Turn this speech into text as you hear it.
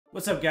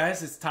What's up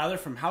guys, it's Tyler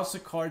from House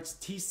of Cards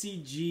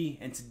TCG,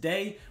 and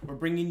today we're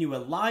bringing you a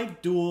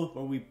live duel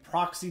where we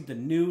proxied the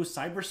new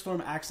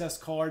Cyberstorm access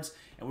cards,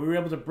 and we were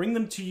able to bring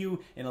them to you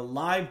in a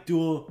live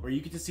duel where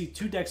you get to see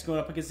two decks going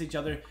up against each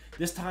other.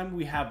 This time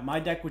we have my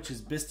deck, which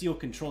is Bystial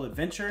Control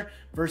Adventure,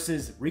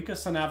 versus Rikka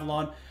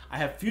Sunavalon. I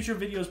have future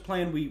videos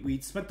planned. We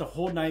spent the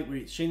whole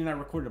night, Shane and I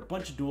recorded a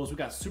bunch of duels. We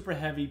got super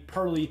heavy,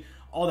 pearly,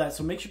 all that,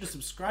 so make sure to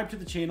subscribe to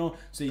the channel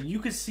so you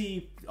can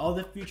see all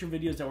the future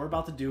videos that we're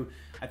about to do.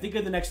 I think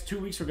in the next 2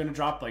 weeks we're going to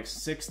drop like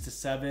 6 to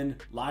 7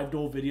 live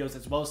duel videos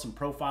as well as some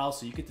profiles,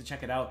 so you get to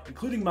check it out,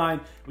 including mine,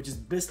 which is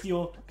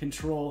Bystial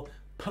Control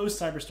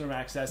post Cyberstorm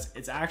access.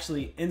 It's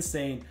actually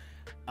insane.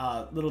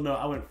 Little note,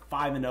 I went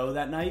 5-0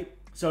 that night.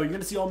 So you're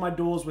going to see all my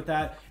duels with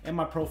that and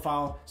my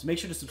profile. So make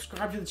sure to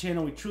subscribe to the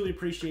channel. We truly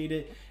appreciate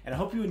it. And I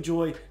hope you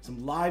enjoy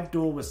some live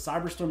duel with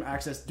Cyberstorm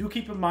access. Do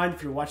keep in mind,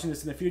 if you're watching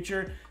this in the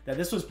future, that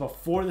this was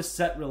before the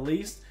set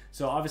released.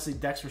 So obviously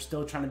decks were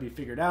still trying to be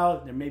figured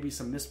out. There may be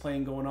some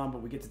misplaying going on,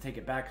 but we get to take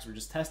it back because we're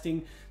just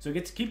testing. So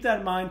get to keep that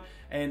in mind.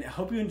 And I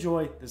hope you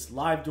enjoy this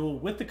live duel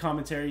with the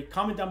commentary.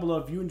 Comment down below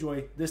if you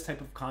enjoy this type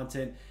of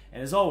content.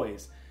 And as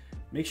always,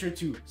 make sure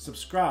to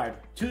subscribe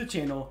to the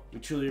channel.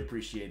 We truly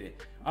appreciate it.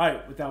 All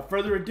right, without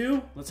further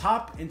ado, let's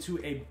hop into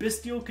a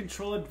Bystial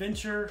Control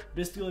Adventure,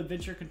 Bystial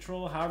Adventure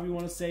Control, however you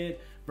want to say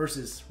it,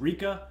 versus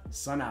Rikka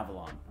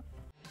Sunavalon.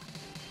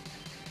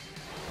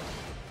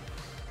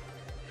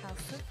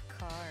 House of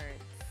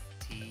Cards.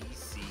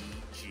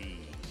 TCG.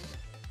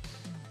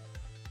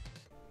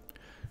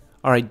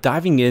 All right,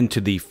 diving into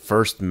the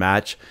first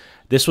match.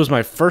 This was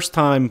my first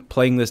time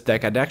playing this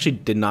deck. I actually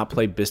did not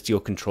play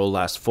Bystial Control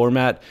last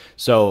format,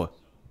 so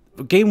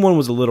game one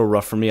was a little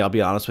rough for me, I'll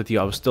be honest with you.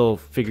 I was still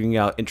figuring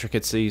out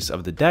intricacies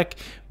of the deck,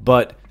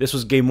 but this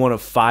was game one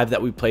of 5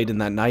 that we played in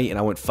that night, and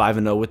I went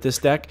 5-0 with this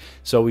deck,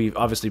 so we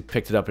obviously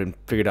picked it up and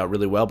figured it out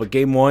really well. But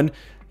game one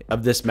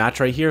of this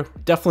match right here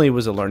definitely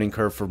was a learning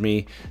curve for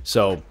me,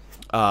 so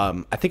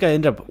I think I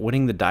ended up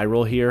winning the die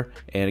roll here.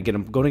 And again,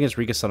 I'm going against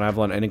Rikka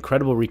Sunavalon, an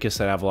incredible Rikka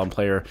Sunavalon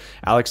player.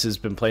 Alex has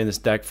been playing this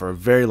deck for a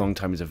very long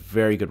time. He's a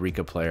very good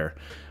Rikka player.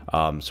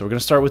 So we're going to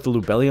start with the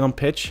Lubellion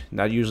pitch.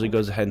 That usually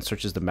goes ahead and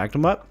searches the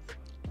Magnamut.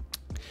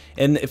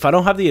 And if I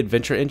don't have the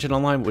Adventure Engine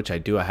online, which I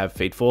do, I have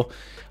Fateful.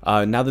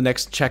 Now the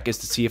next check is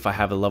to see if I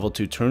have a level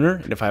 2 tuner.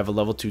 And if I have a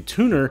level 2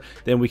 tuner,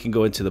 then we can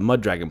go into the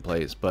Mud Dragon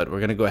plays. But we're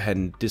going to go ahead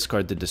and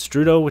discard the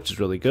Destrudo, which is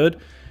really good.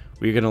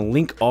 We're going to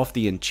link off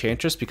the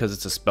Enchantress because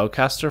it's a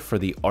spellcaster for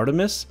the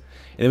Artemis.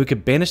 And then we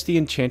could banish the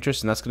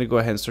Enchantress, and that's going to go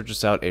ahead and search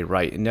us out a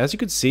right. And as you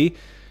can see,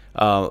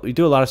 we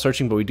do a lot of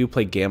searching, but we do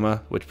play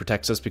Gamma, which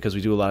protects us because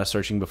we do a lot of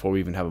searching before we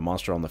even have a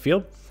monster on the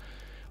field.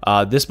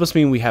 This must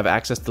mean we have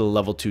access to the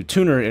level 2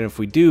 tuner, and if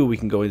we do, we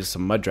can go into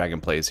some Mud Dragon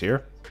plays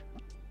here.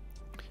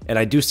 And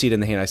I do see it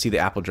in the hand. I see the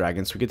Apple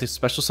Dragon. So we get to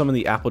special summon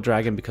the Apple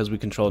Dragon because we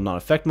control a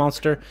non-effect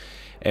monster.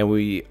 And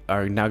we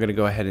are now going to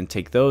go ahead and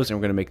take those, and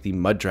we're going to make the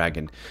Mud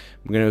Dragon.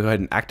 We're going to go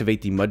ahead and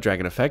activate the Mud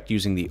Dragon effect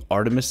using the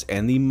Artemis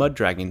and the Mud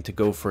Dragon to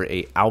go for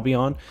a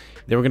Albion.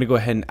 Then we're going to go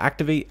ahead and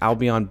activate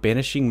Albion,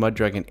 banishing Mud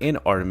Dragon and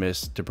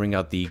Artemis to bring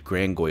out the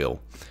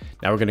Grangoyle.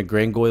 Now we're going to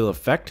Grangoyle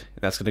effect,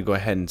 and that's going to go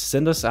ahead and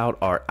send us out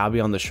our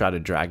Albion the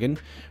Shrouded Dragon.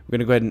 We're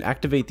going to go ahead and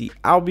activate the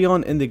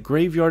Albion in the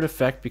Graveyard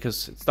effect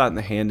because it's not in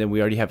the hand, and we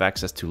already have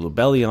access to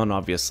Lubellion,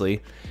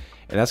 obviously.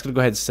 And that's going to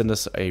go ahead and send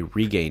us a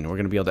Regain. We're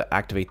going to be able to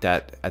activate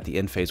that at the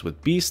end phase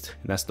with Beast,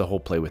 and that's the whole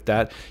play with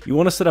that. You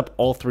want to set up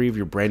all 3 of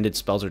your branded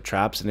spells or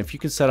traps, and if you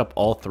can set up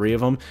all 3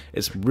 of them,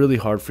 it's really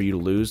hard for you to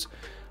lose.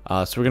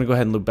 So we're going to go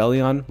ahead and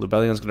Lubellion.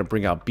 Lubellion's going to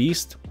bring out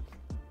Beast.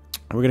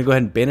 We're going to go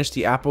ahead and banish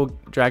the Apple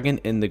Dragon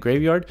in the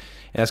graveyard,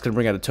 and that's going to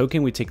bring out a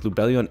token. We take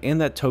Lubellion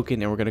and that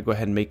token, and we're going to go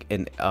ahead and make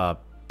an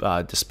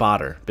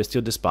Despotter.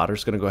 Bystial Despotter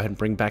is going to go ahead and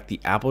bring back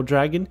the Apple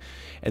Dragon,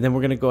 and then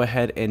we're going to go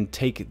ahead and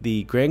take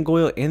the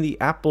Grangoyle and the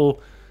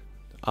Apple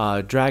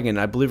Dragon.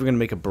 I believe we're going to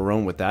make a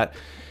Barone with that.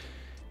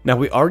 Now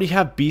we already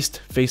have Beast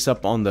face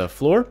up on the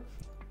floor.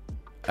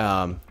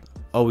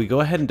 Oh, we go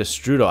ahead and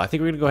Destrudo. I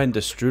think we're going to go ahead and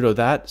Destrudo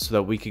that so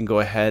that we can go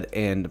ahead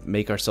and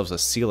make ourselves a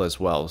seal as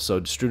well.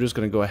 So Destrudo is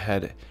going to go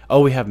ahead.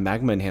 Oh, we have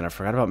Magma in hand. I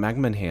forgot about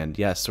Magma in hand.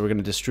 Yes, so we're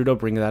going to Destrudo,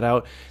 bring that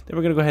out. Then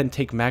we're going to go ahead and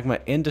take Magma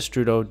and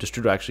Destrudo.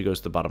 Destrudo actually goes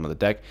to the bottom of the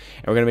deck.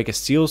 And we're going to make a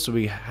seal so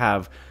we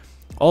have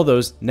all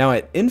those. Now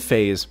at end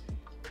phase,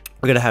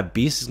 we're going to have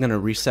Beast is going to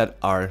reset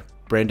our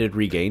branded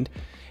Regained.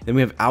 Then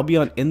we have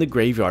Albion in the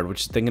graveyard,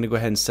 which is then going to go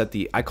ahead and set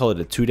the, I call it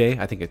a 2-day.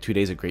 I think a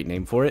 2-day is a great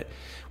name for it,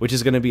 which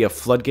is going to be a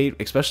floodgate,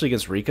 especially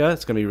against Rikka.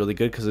 It's going to be really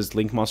good because his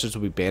link monsters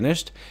will be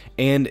banished,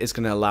 and it's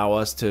going to allow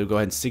us to go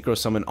ahead and Synchro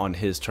Summon on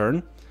his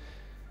turn.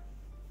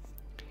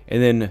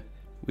 And then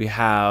we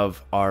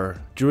have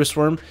our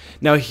Druisworm.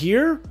 Now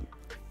here,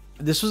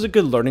 this was a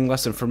good learning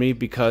lesson for me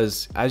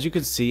because, as you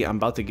can see, I'm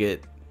about to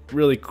get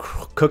really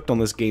cooked on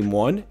this game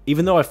one,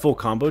 even though I full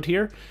comboed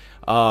here.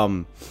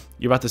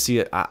 You're about to see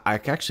it.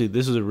 Actually,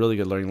 this is a really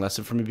good learning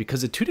lesson for me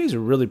because the 2 days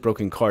are really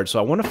broken cards. So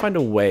I want to find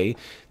a way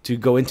to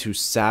go into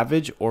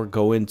Savage or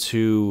go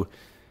into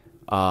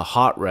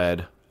Hot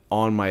Red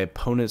on my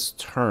opponent's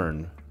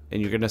turn,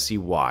 and you're going to see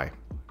why.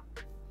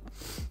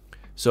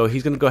 So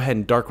he's going to go ahead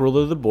and Dark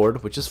Ruler the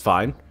board, which is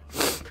fine.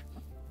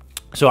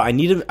 So I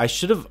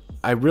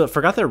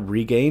forgot that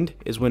Regained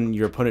is when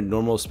your opponent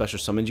normal special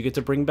summons you get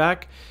to bring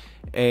back.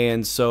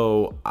 And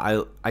so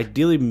I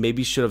ideally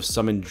maybe should have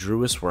summoned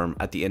Druis Worm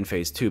at the end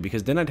phase too,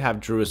 because then I'd have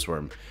Druis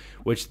Worm,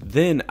 which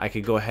then I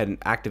could go ahead and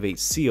activate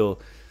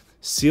Seal.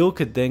 Seal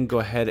could then go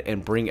ahead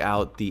and bring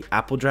out the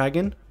Apple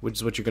Dragon, which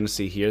is what you're going to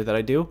see here that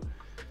I do.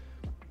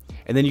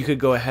 And then you could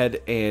go ahead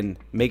and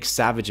make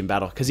Savage in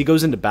battle, because he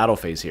goes into battle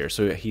phase here.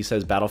 So he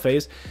says battle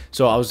phase.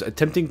 So I was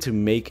attempting to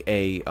make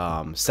a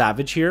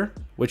Savage here,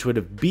 which would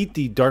have beat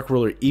the Dark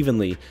Ruler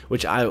evenly,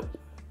 which I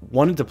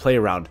wanted to play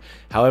around.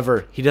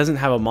 However, he doesn't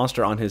have a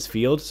monster on his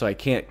field, so I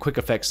can't quick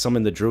effect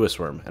summon the Druis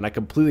Worm, and I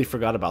completely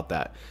forgot about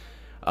that.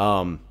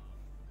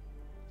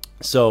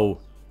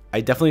 So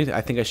I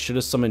think I should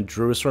have summoned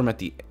Druis Worm at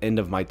the end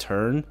of my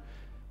turn,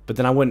 but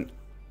then I wouldn't.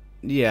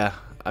 Yeah,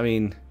 I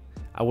mean,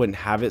 I wouldn't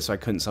have it, so I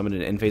couldn't summon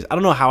it in end phase. I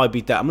don't know how I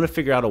beat that. I'm gonna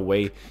figure out a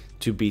way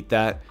to beat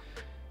that.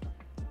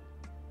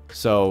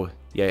 So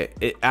yeah,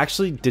 it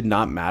actually did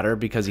not matter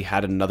because he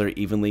had another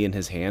evenly in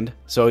his hand.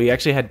 So he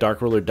actually had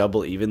Dark Ruler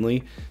double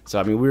evenly. So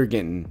I mean, we were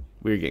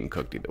getting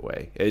cooked either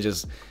way.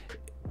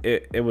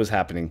 It was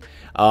happening.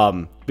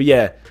 But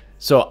yeah,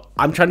 so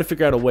I'm trying to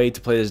figure out a way to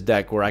play this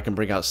deck where I can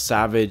bring out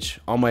Savage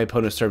on my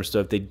opponent's turn.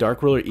 So if they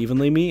Dark Ruler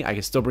evenly me, I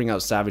can still bring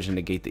out Savage and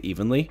negate the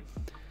evenly.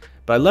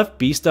 But I left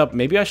Beast up.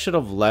 Maybe I should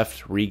have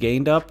left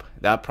Regained up.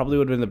 That probably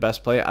would have been the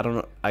best play. I don't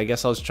know. I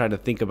guess I was trying to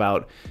think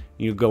about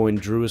going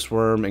Druis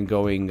Worm and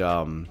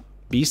going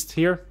Beast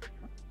here.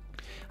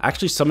 I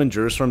actually summoned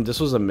Druis Worm. This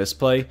was a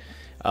misplay.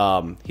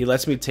 He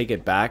lets me take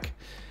it back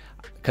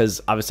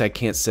because obviously I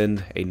can't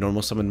send a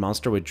normal summon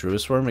monster with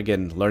Druis Worm.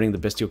 Again, learning the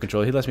Bystial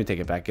Control, he lets me take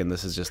it back in.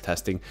 This is just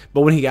testing.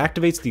 But when he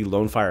activates the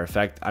Lone Fire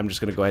effect, I'm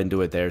just going to go ahead and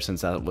do it there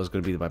since that was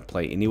going to be my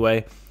play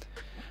anyway.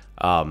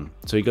 So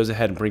he goes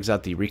ahead and brings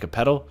out the Rikka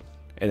Petal.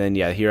 And then,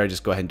 yeah, here I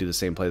just go ahead and do the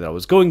same play that I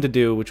was going to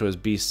do, which was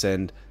Beast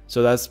Send.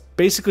 So that's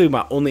basically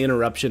my only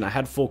interruption. I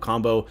had full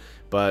combo,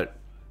 but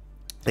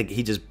like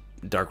he just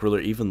Dark Ruler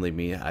evenly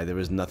me. There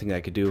was nothing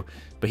I could do.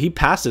 But he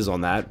passes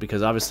on that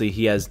because obviously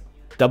he has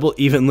double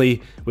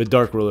evenly with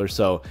Dark Ruler.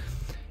 So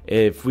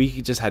if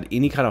we just had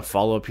any kind of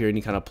follow-up here,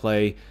 any kind of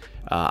play,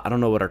 I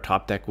don't know what our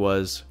top deck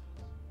was.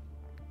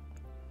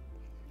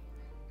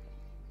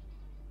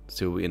 Let's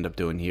see what we end up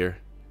doing here.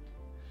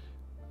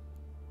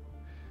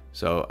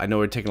 So I know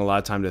we're taking a lot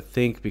of time to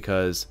think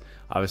because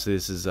obviously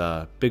this is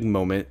a big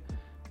moment.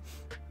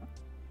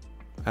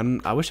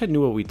 I wish I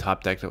knew what we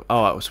top decked.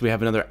 Oh, so we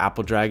have another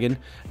Apple Dragon.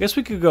 I guess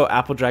we could go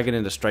Apple Dragon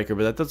into Striker,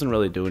 but that doesn't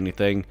really do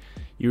anything.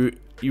 You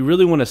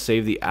really want to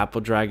save the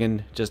Apple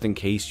Dragon just in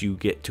case you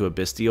get to a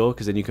Bystial,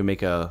 because then you can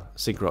make a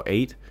Synchro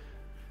 8.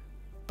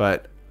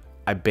 But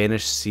I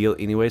banished Seal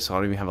anyway, so I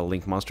don't even have a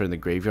Link monster in the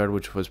graveyard,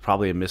 which was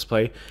probably a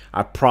misplay.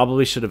 I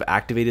probably should have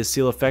activated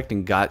Seal effect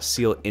and got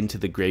Seal into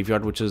the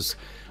graveyard, which is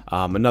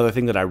another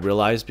thing that I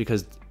realized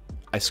because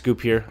I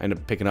scoop here, I end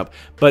up picking up.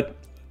 But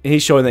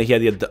he's showing that he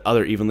had the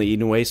other evenly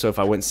anyway, so if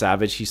I went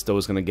Savage, he still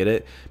was going to get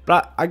it.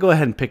 But I go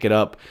ahead and pick it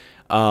up.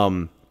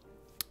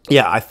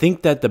 Yeah, I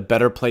think that the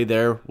better play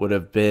there would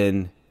have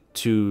been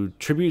to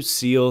Tribute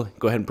Seal,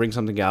 go ahead and bring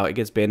something out. It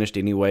gets banished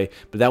anyway,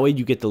 but that way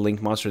you get the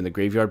Link monster in the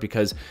graveyard,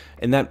 because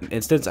in that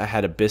instance I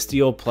had a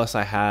Bystial plus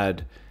I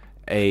had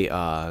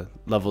a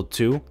level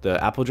 2,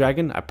 the Apple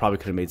Dragon. I probably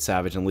could have made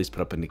Savage and at least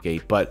put up a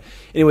negate. But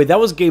anyway, that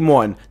was game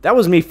 1. That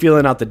was me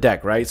feeling out the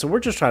deck, right? So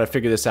we're just trying to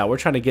figure this out. We're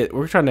trying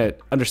to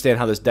understand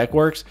how this deck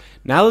works.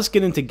 Now let's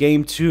get into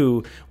game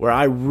 2, where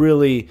I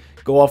really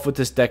go off with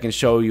this deck and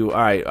show you,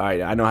 all right,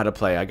 I know how to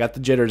play. I got the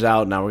jitters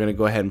out. Now we're going to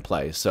go ahead and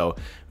play. So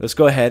let's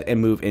go ahead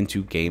and move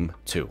into game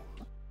 2.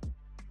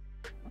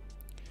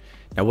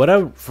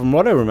 Now, from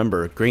what I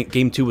remember,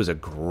 game 2 was a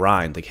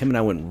grind. Like, him and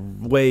I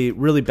went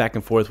really back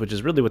and forth, which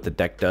is really what the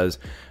deck does.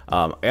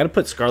 I got to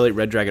put Scarlet,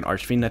 Red Dragon,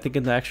 Archfiend, I think,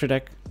 in the extra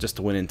deck just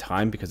to win in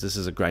time, because this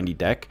is a grindy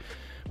deck.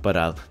 But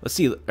let's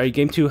see. All right,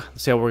 game 2,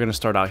 let's see how we're going to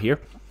start out here.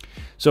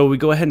 So we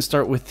go ahead and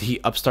start with the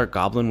Upstart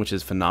Goblin, which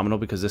is phenomenal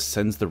because this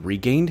sends the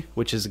Regained,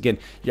 which is, again,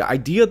 the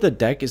idea of the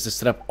deck is to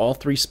set up all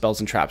 3 spells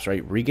and traps,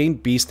 right?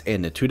 Regained, Beast,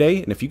 and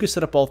Etude. And if you could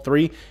set up all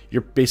 3,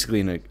 you're basically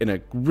in a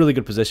really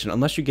good position,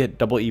 unless you get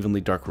double evenly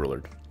Dark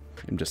Rulered.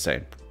 I'm just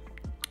saying.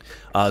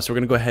 So we're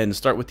going to go ahead and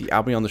start with the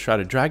Albion the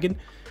Shrouded Dragon.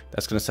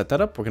 That's going to set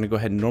that up. We're going to go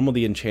ahead and normal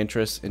the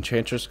Enchantress.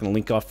 Enchantress is going to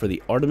link off for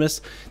the Artemis.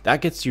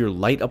 That gets your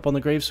light up on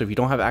the grave, so if you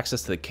don't have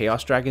access to the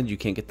Chaos Dragons, you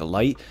can't get the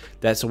light.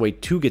 That's a way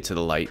to get to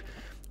the light.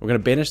 We're going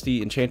to banish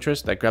the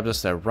Enchantress. That grabs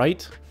us that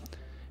right.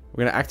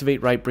 We're going to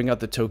activate right, bring out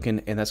the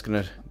token, and that's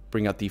going to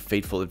bring out the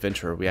Fateful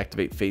Adventurer. We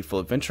activate Fateful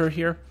Adventurer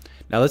here.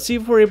 Now let's see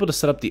if we're able to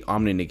set up the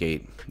Omni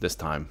Negate this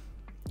time.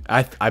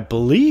 I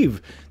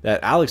believe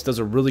that Alex does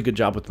a really good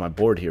job with my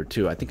board here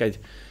too. I think I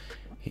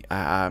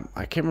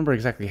can't remember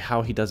exactly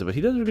how he does it, but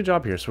he does a good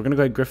job here. So we're going to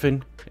go ahead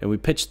Griffin, and we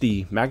pitch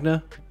the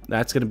Magna.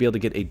 That's going to be able to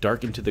get a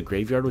Dark into the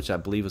graveyard, which I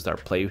believe is our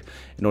play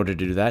in order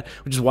to do that,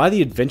 which is why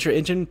the Adventure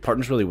Engine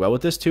partners really well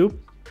with this too.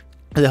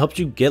 And it helps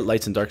you get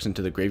lights and darks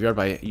into the graveyard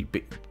by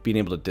being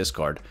able to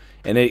discard.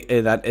 And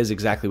that is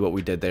exactly what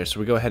we did there. So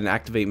we go ahead and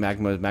activate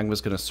Magma.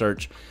 Magma's going to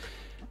search.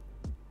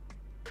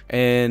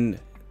 And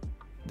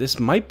this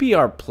might be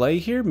our play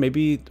here.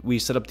 Maybe we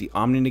set up the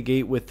Omni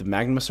Negate with the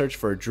Magma Search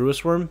for a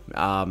Druid Worm.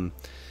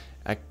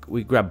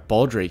 We grab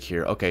Baldrake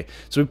here. Okay,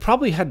 so we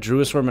probably had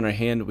Druid Worm in our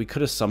hand. We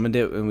could have summoned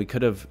it and we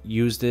could have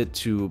used it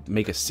to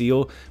make a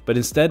seal. But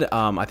instead,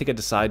 I think I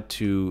decided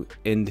to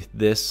end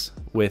this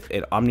with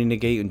an Omni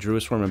Negate and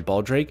Druid Worm and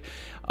Baldrake.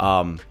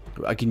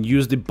 I can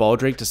use the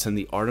Baldrake to send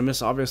the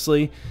Artemis,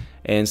 obviously,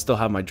 and still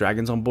have my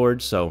dragons on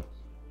board. So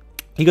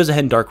he goes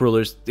ahead and Dark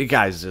Rulers. The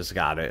guy's just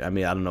got it. I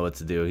mean, I don't know what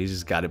to do. He's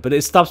just got it. But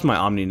it stops my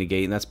Omni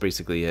Negate, and that's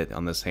basically it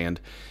on this hand.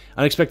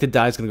 Unexpected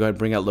Die is going to go ahead and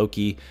bring out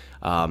Loki.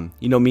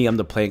 You know me, I'm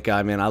the plant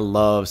guy, man. I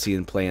love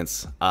seeing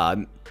plants.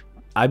 I'm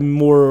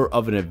more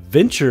of an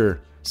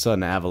Adventure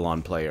Sun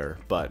Avalon player,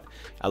 but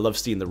I love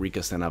seeing the Rikka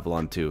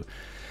Sunavalon too.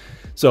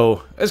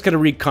 So let's going to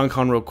read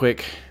Con real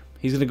quick.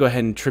 He's going to go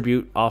ahead and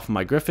tribute off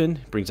my Griffin.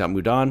 Brings out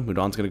Mudan.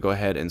 Mudan's going to go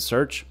ahead and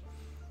search.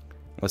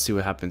 Let's see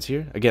what happens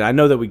here. Again, I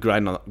know that we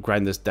grind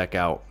this deck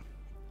out.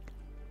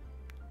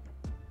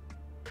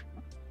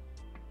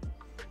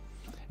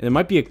 And there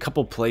might be a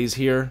couple plays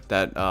here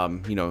that,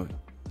 you know,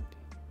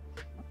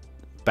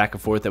 back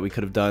and forth that we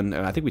could have done.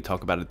 And I think we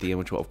talk about it at the end,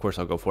 which, well, of course,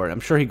 I'll go for it. I'm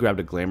sure he grabbed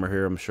a Glamour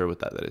here. I'm sure what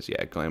that is.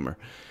 Yeah, Glamour.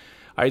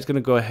 All right, he's going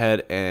to go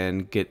ahead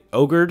and get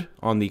Ogred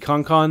on the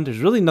Con. There's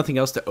really nothing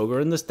else to Ogre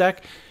in this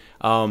deck.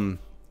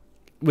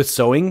 With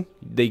Sowing,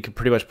 they could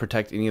pretty much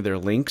protect any of their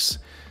links.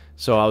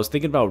 So I was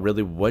thinking about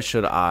really what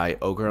should I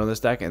Ogre on this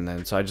deck, and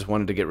then so I just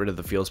wanted to get rid of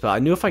the Field Spell. I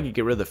knew if I could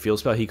get rid of the Field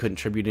Spell, he couldn't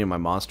tribute any of my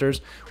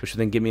monsters, which would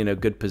then get me in a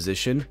good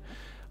position.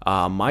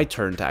 My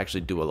turn to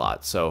actually do a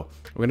lot. So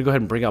we're going to go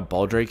ahead and bring out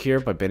Baldrake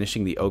here by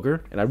banishing the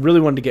Ogre. And I really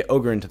wanted to get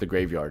Ogre into the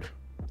graveyard.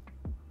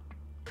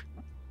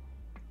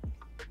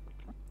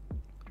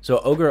 So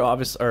Ogre,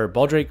 obviously, or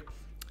Baldrake,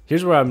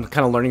 here's where I'm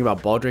kind of learning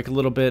about Baldrake a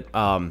little bit.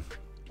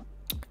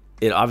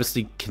 It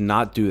obviously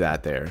cannot do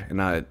that there.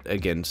 And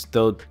again,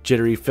 still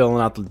jittery,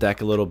 filling out the deck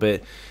a little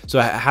bit. So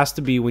it has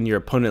to be when your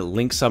opponent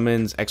link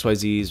summons,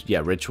 XYZs,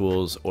 yeah,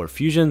 rituals, or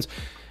fusions.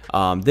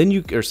 Then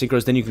you, or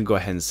synchros, then you can go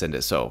ahead and send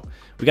it. So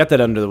we got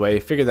that under the way,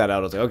 figured that out.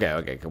 I was like,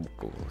 okay, cool.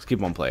 Let's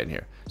keep on playing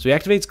here. So he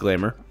activates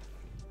Glamour.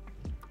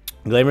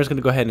 Glamour's going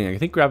to go ahead and I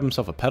think grab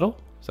himself a Petal.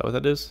 Is that what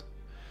that is?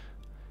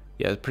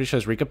 Yeah, pretty sure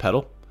it's Rikka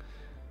Petal.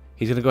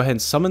 He's going to go ahead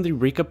and summon the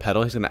Rikka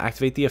Petal. He's going to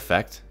activate the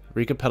effect.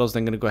 Rikka Petal's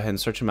then going to go ahead and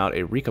search him out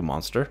a Rikka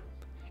monster.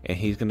 And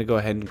he's going to go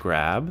ahead and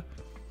grab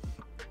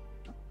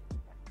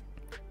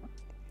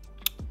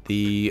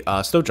the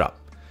Snowdrop.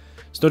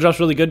 Snowdrop's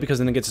really good because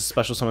then it gets a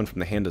special summon from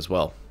the hand as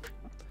well.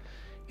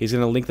 He's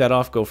going to link that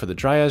off, go for the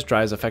Dryas.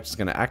 Dryas effect is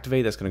going to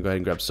activate. That's going to go ahead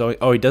and grab Sowing.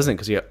 Oh, he doesn't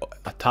because he had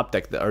a top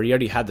deck, or he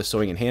already had the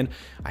Sowing in hand.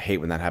 I hate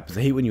when that happens.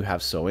 I hate when you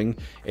have Sowing.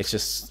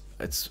 It's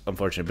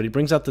unfortunate. But he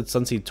brings out the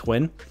Sunseed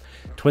Twin.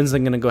 Twin's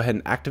then going to go ahead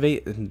and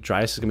activate. And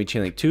Dryas is going to be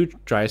chain link 2.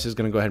 Dryas is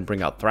going to go ahead and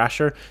bring out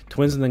Thrasher.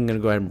 Twin's then going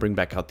to go ahead and bring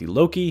back out the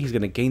Loki. He's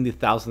going to gain the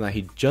 1,000 that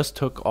he just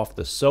took off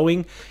the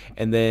Sowing.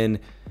 And then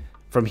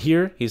from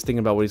here, he's thinking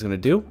about what he's going to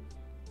do.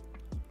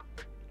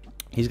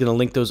 He's going to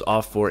link those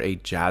off for a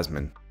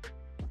Jasmine.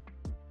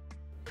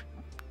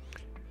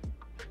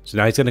 So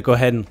now he's going to go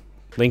ahead and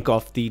link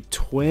off the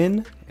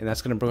Twin, and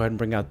that's going to go ahead and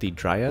bring out the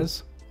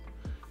Dryas.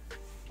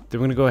 Then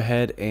we're going to go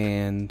ahead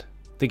and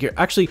think here.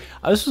 Actually,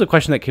 this was a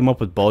question that came up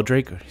with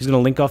Baldrake. He's going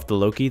to link off the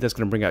Loki. That's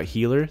going to bring out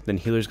Healer. Then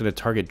Healer's going to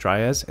target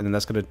Dryas, and then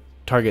that's going to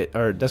target,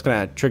 or that's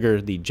going to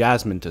trigger the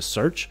Jasmine to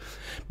search.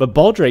 But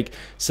Baldrake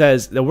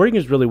says the wording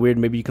is really weird.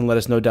 Maybe you can let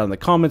us know down in the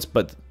comments.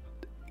 But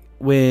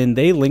when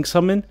they link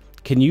summon,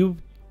 can you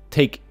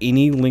take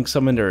any link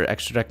summoned or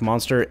extra deck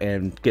monster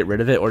and get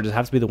rid of it, or does it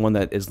have to be the one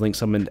that is link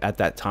summoned at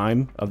that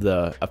time of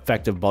the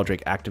effective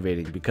Baldrake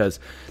activating? Because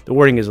the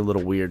wording is a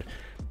little weird.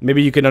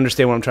 Maybe you can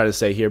understand what I'm trying to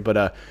say here,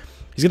 but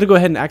he's going to go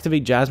ahead and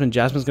activate Jasmine.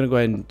 Jasmine's going to go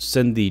ahead and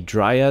send the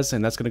Dryas,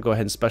 and that's going to go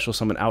ahead and special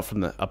summon out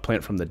from a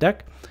plant from the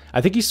deck.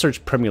 I think he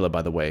searched Primula,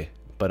 by the way,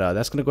 but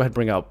that's going to go ahead and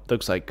bring out,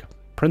 looks like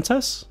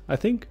Princess, I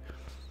think.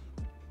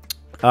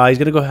 He's going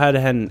to go ahead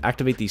and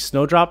activate the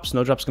Snowdrop.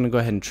 Snowdrop's going to go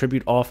ahead and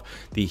tribute off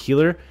the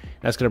Healer.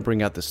 That's going to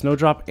bring out the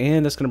Snowdrop,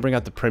 and that's going to bring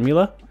out the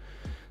Primula.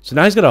 So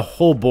now he's got a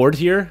whole board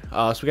here.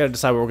 So we got to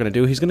decide what we're going to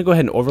do. He's going to go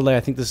ahead and overlay.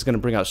 I think this is going to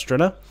bring out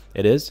Strenna.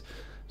 It is.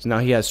 So now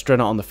he has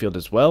Strenna on the field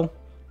as well.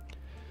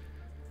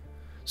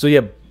 So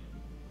yeah,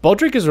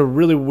 Baldrake is a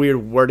really weird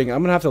wording. I'm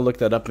going to have to look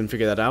that up and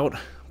figure that out.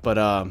 But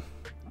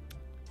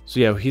so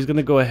yeah, he's going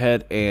to go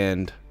ahead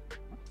and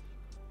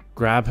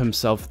grab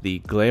himself the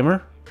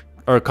Glamour.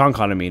 Or Con,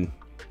 I mean.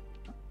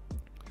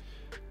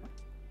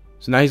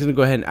 So now he's going to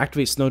go ahead and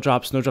activate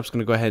Snowdrop. Snowdrop's going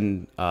to go ahead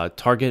and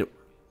target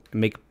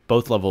and make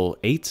both level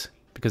 8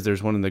 because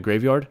there's one in the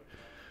graveyard.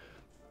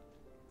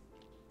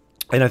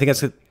 And I think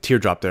that's a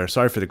Teardrop there.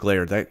 Sorry for the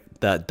glare.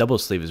 That double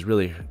sleeve is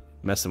really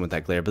messing with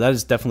that glare. But that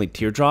is definitely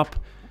Teardrop.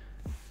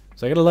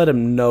 So I gotta let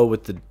him know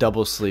with the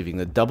double sleeving.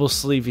 The double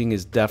sleeving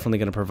is definitely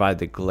gonna provide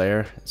the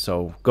glare.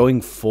 So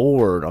going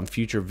forward on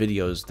future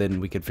videos,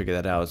 then we can figure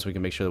that out so we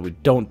can make sure that we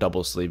don't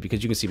double sleeve,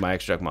 because you can see my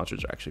extract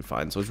monsters are actually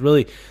fine. So it's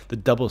really the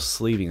double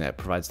sleeving that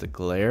provides the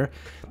glare.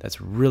 That's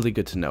really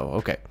good to know.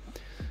 Okay.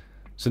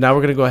 So now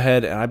we're gonna go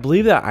ahead, and I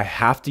believe that I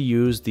have to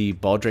use the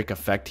Baldrake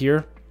effect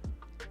here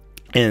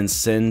and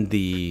send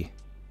the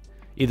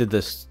either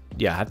this,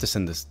 yeah, I have to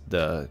send this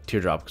the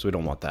teardrop because we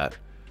don't want that.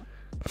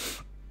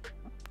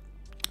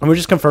 And we're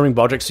just confirming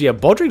Baldrake. So yeah,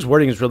 Baldrake's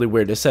wording is really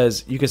weird. It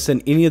says you can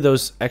send any of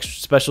those extra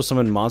special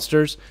summon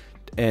monsters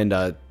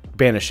and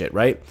banish it,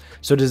 right?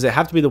 So does it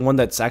have to be the one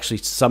that's actually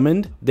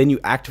summoned, then you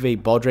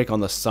activate Baldrake on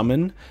the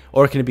summon?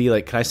 Or can it be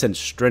like, can I send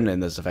Strinna in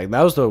this effect?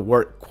 That was the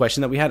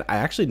question that we had. I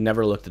actually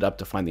never looked it up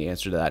to find the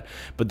answer to that.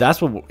 But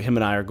that's what him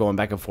and I are going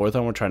back and forth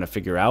on. We're trying to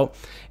figure out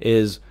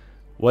is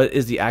what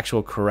is the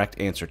actual correct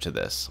answer to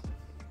this.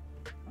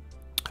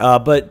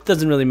 But it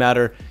doesn't really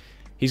matter.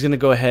 He's going to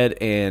go ahead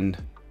and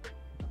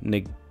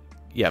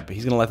yeah, but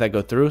he's going to let that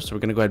go through. So we're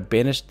going to go ahead and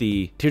banish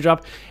the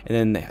teardrop.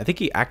 And then I think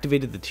he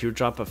activated the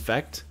teardrop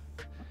effect.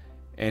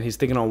 And he's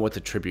thinking on what to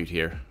tribute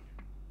here.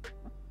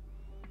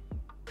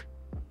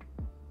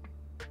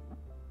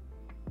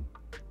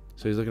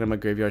 So he's looking at my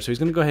graveyard. So he's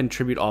going to go ahead and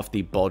tribute off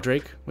the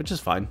Baldrake, which is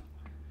fine.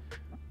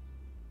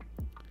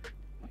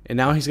 And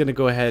now he's going to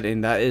go ahead,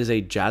 and that is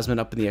a Jasmine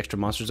up in the extra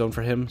monster zone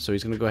for him. So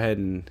he's going to go ahead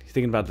and he's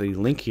thinking about the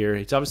link here.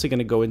 He's obviously going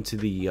to go into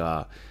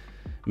the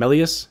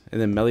Melius, and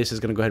then Melius is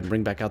going to go ahead and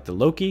bring back out the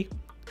Loki.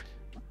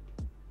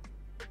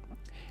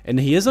 And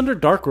he is under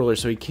Dark Ruler,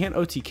 so he can't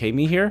OTK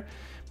me here.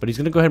 But he's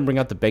going to go ahead and bring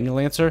out the Bengal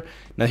Lancer.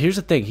 Now here's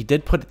the thing. He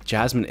did put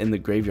Jasmine in the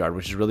graveyard,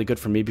 which is really good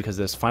for me because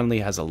this finally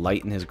has a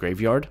light in his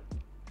graveyard.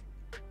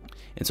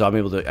 And so I'm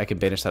able to, I can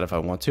banish that if I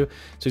want to. So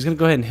he's going to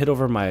go ahead and hit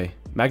over my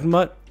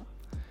Magnamut.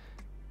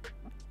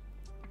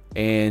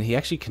 And he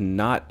actually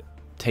cannot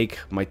take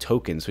my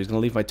token. So he's going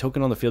to leave my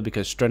token on the field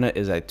because Strinna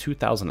is at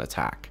 2,000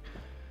 attack.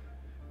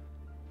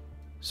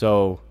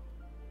 So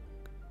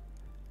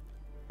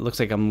it looks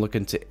like I'm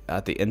looking to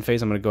at the end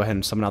phase. I'm going to go ahead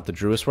and summon out the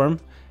Druis Worm.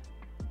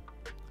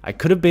 I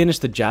could have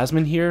banished the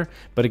Jasmine here,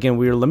 but again,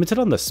 we were limited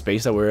on the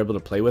space that we were able to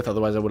play with.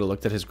 Otherwise, I would have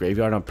looked at his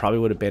graveyard and I probably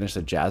would have banished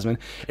the Jasmine.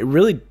 It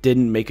really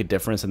didn't make a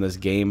difference in this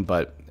game,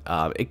 but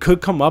it could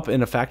come up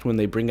in effect when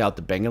they bring out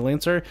the Bengal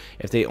Lancer.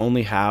 If they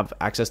only have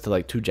access to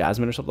like 2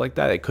 Jasmine or something like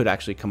that, it could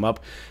actually come up.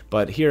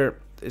 But here,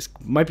 this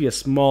might be a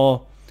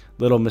small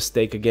little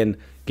mistake. Again,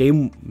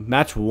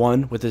 match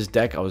 1 with this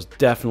deck, I was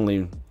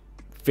definitely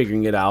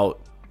figuring it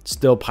out,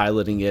 still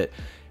piloting it.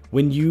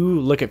 When you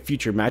look at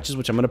future matches,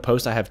 which I'm going to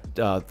post, I have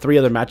 3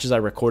 other matches I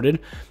recorded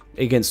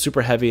against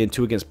Super Heavy and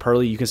 2 against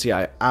Pearly. You can see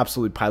I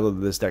absolutely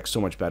piloted this deck so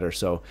much better.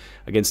 So,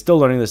 again, still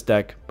learning this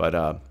deck,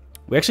 but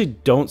we actually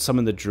don't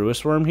summon the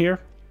Druis Worm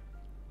here.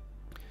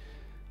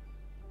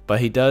 But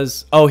he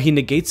does... Oh, he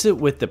negates it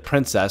with the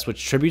Princess,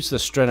 which tributes the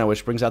Strinna,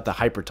 which brings out the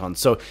Hyperton.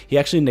 So, he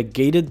actually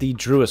negated the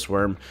Druis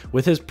Worm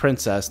with his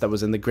Princess that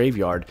was in the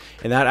graveyard,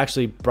 and that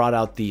actually brought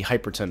out the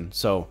Hyperton.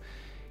 So,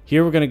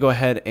 here we're going to go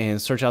ahead and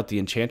search out the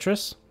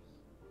Enchantress.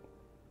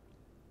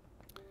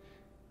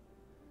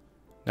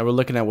 Now we're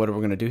looking at what we're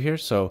going to do here.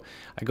 So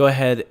I go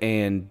ahead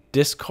and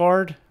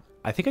discard.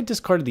 I think I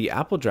discarded the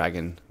Apple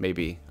Dragon,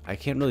 maybe. I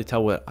can't really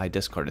tell what I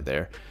discarded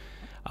there.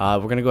 We're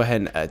going to go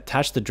ahead and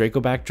attach the Draco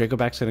back. Draco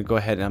back's going to go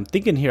ahead. And I'm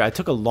thinking here, I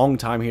took a long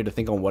time here to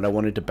think on what I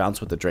wanted to bounce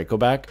with the Draco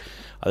back.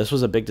 This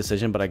was a big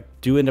decision, but I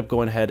do end up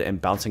going ahead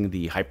and bouncing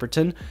the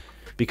Hyperton.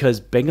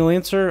 Because Bengal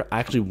Lancer, I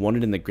actually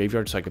wanted in the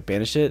graveyard so I could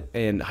banish it.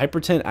 And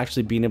Hyperton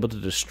actually being able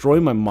to destroy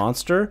my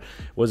monster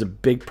was a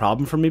big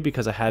problem for me.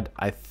 Because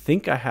I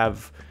think I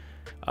have...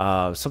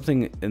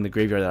 something in the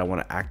graveyard that I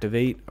want to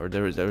activate, or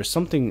there was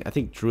something, I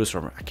think Druis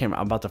Worm, I'm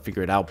about to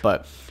figure it out,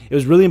 but it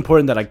was really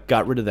important that I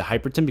got rid of the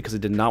Hyperton because I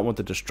did not want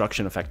the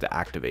destruction effect to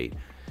activate.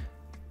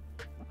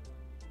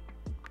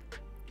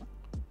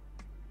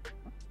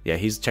 Yeah,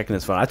 he's checking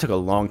his phone. I took a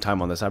long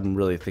time on this. I'm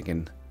really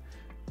thinking.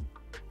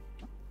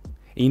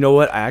 And you know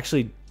what? I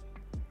actually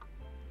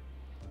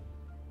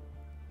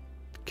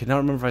cannot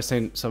remember if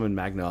I summoned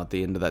Magna at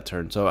the end of that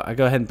turn. So I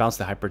go ahead and bounce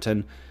the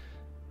Hyperton.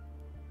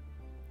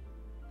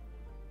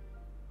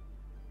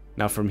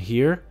 Now from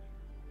here,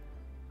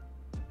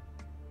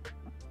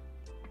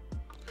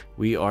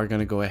 we are going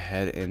to go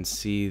ahead and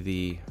see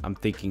the... I'm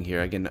thinking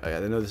here. Again, I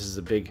know this is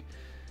a big...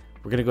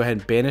 We're going to go ahead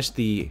and banish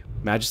the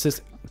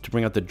Magistus to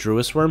bring out the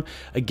Druis Worm.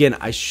 Again,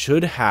 I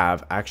should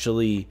have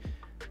actually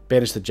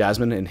banished the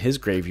Jasmine in his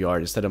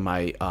graveyard instead of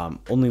my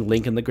only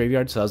Link in the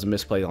graveyard. So that was a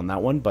misplay on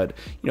that one. But,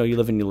 you know, you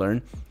live and you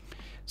learn.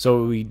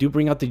 So we do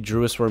bring out the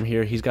Druis Worm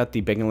here. He's got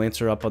the Bengal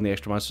Lancer up on the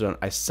extra monster zone.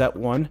 I set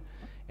one,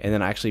 and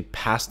then I actually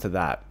pass to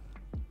that.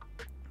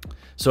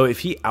 So if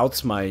he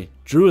outs my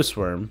Druis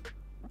Worm,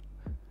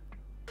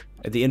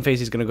 at the end phase,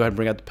 he's going to go ahead and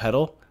bring out the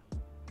Petal,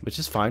 which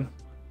is fine.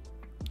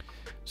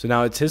 So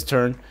now it's his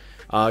turn.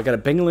 I got a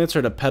Bengal Lancer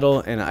and a Petal,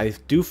 and I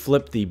do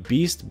flip the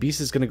Beast.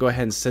 Beast is going to go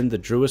ahead and send the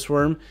Druis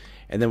Worm,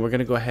 and then we're going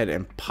to go ahead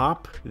and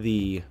pop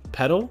the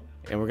Petal,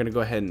 and we're going to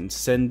go ahead and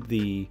send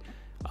the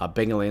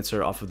Bengal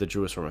Lancer off of the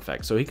Druid Swarm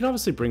effect. So he can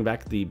obviously bring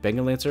back the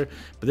Bengal Lancer,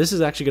 but this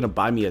is actually going to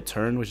buy me a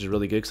turn, which is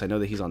really good because I know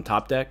that he's on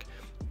top deck.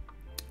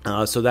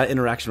 So that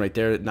interaction right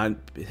there,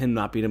 him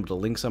not being able to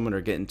link summon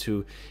or get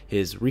into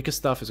his Rikka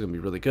stuff is going to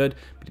be really good.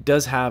 But he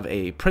does have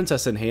a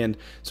princess in hand,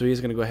 so he's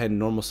going to go ahead and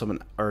normal summon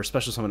or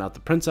special summon out the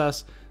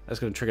princess. That's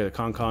going to trigger the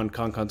Con-Con.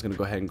 Con-Con's going to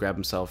go ahead and grab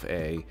himself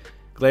a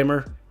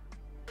Glamour.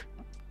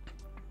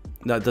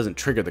 No, it doesn't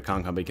trigger the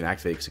Con-Con, but he can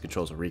activate because he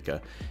controls a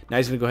Rikka. Now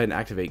he's going to go ahead and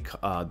activate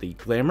the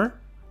Glamour.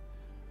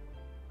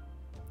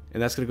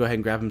 And that's going to go ahead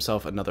and grab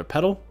himself another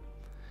Petal.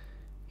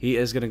 He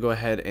is going to go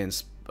ahead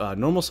and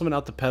normal summon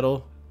out the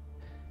Petal.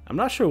 I'm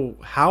not sure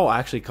how I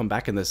actually come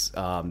back in this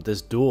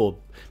this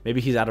duel.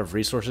 Maybe he's out of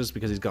resources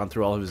because he's gone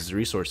through all of his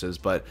resources,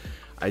 but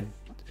I'm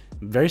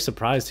very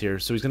surprised here.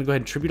 So he's going to go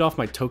ahead and tribute off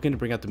my token to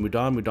bring out the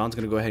Mudan. Mudan's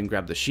going to go ahead and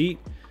grab the sheet.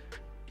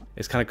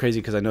 It's kind of crazy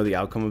because I know the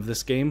outcome of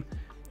this game.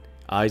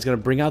 He's going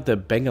to bring out the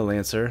Bengal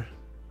Lancer.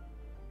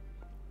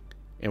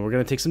 And we're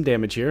going to take some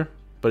damage here,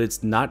 but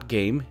it's not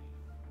game.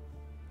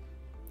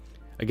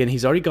 Again,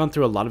 he's already gone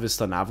through a lot of his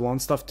Stun Avalon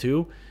stuff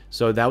too,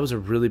 so that was a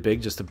really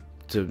big just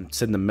to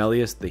send the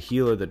Melius, the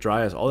Healer, the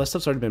Dryas, all that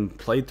stuff's already been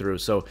played through.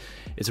 So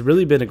it's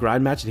really been a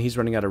grind match, and he's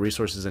running out of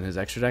resources in his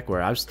extra deck,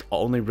 where I've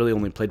only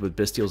played with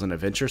Bystials and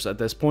Adventures at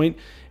this point.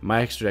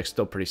 My extra deck's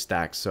still pretty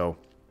stacked, so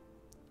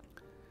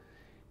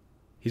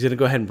he's going to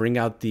go ahead and bring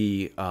out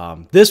the...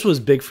 this was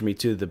big for me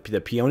too, the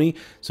Peony.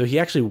 So he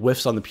actually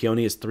whiffs on the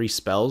Peony as 3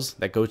 spells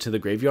that go to the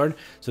graveyard.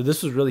 So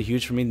this was really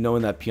huge for me,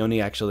 knowing that Peony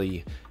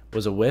actually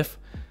was a whiff.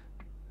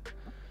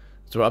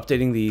 So we're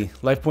updating the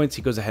life points.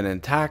 He goes ahead and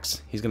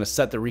attacks. He's going to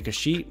set the Rikka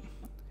sheet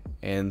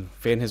and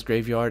fan his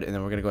graveyard, and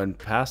then we're going to go ahead and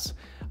pass.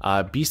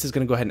 Beast is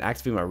going to go ahead and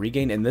activate my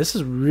regain, and this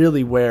is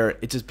really where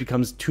it just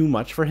becomes too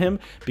much for him,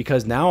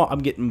 because now I'm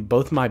getting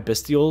both my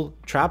Bystial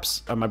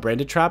traps, or my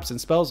branded traps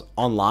and spells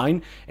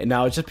online, and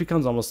now it just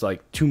becomes almost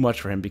like too much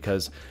for him,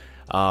 because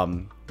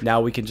now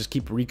we can just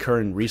keep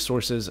recurring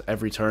resources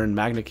every turn.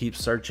 Magna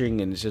keeps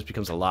searching, and it just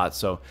becomes a lot.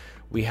 So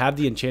we have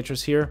the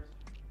Enchantress here.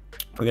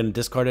 We're going to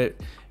discard it,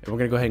 and we're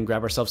going to go ahead and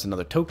grab ourselves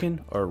another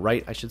token, or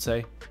right, I should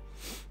say.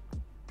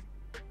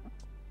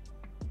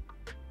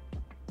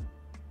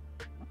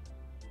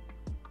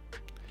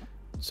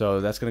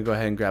 So that's going to go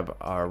ahead and grab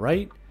our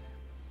right.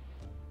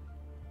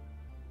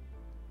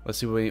 Let's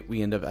see what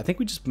we end up. I think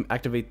we just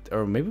activate,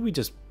 or maybe we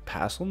just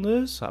pass on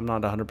this. I'm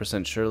not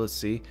 100% sure. Let's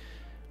see.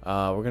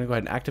 We're going to go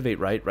ahead and activate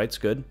right. Right's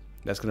good.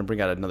 That's going to bring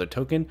out another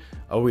token.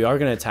 Oh, we are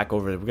going to attack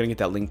over it. We're going to get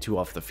that Link 2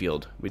 off the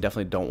field. We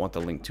definitely don't want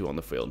the Link 2 on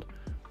the field.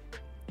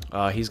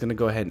 He's going to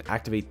go ahead and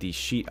activate the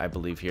sheet, I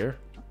believe, here.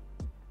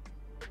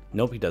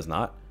 Nope, he does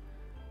not.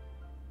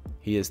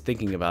 He is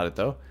thinking about it,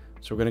 though.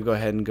 So we're going to go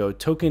ahead and go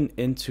token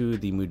into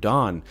the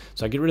Mudan.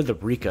 So I get rid of the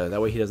Rikka.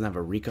 That way he doesn't have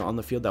a Rikka on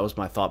the field. That was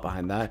my thought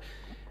behind that.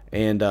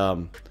 And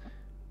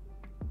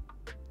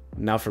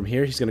now from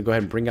here, he's going to go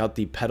ahead and bring out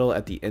the Petal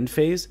at the end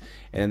phase.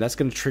 And that's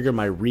going to trigger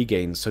my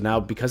regain. So now,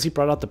 because he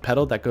brought out the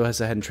Petal, that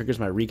goes ahead and triggers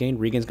my regain.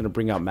 Regain's going to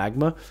bring out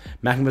Magma.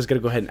 Magma's going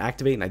to go ahead and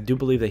activate. And I do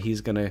believe that he's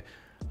going to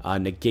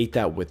negate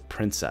that with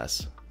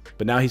Princess.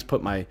 But now he's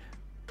put my...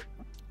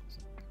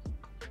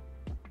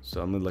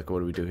 So I'm gonna look at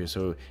what do we do here.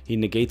 So he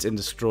negates and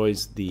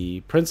destroys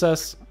the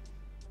Princess.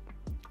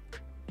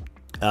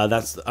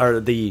 That's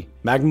the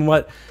Magma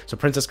what? So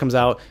Princess comes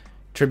out,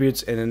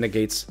 tributes, and then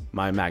negates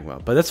my Magma.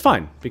 But that's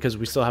fine, because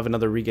we still have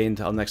another regain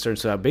until next turn.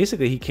 So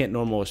basically he can't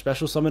normal or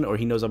special summon, or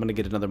he knows I'm gonna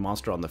get another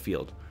monster on the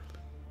field.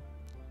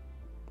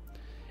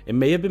 It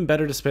may have been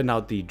better to spend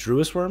out the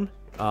Druid Worm,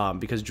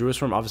 because Druid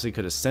Worm obviously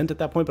could have sent at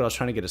that point, but I was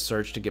trying to get a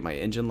search to get my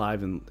engine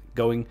live and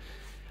going.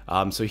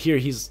 So here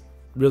he's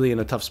really in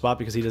a tough spot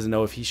because he doesn't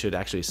know if he should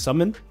actually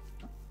summon.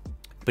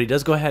 But he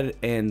does go ahead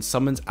and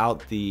summons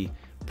out the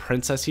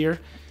Princess here.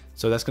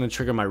 So that's going to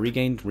trigger my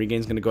regain.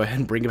 Regain's going to go ahead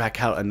and bring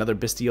back out another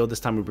Bystial. This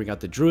time we bring out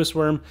the Druid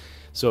Worm.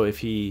 So if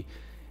he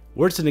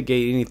were to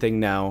negate anything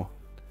now,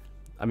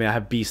 I mean, I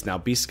have Beast now.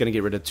 Beast is going to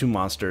get rid of 2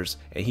 monsters,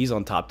 and he's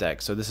on top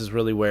deck. So this is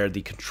really where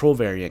the control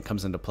variant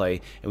comes into play,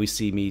 and we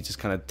see me just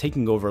kind of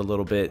taking over a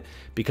little bit,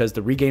 because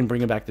the regain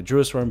bringing back the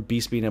Druid Worm,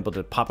 Beast being able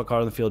to pop a card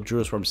on the field,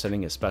 Druid Worm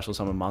sending a special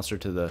summon monster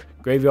to the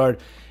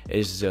graveyard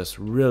is just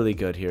really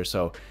good here.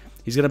 So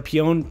he's going to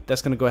p.u.n.k.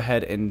 That's going to go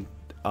ahead and...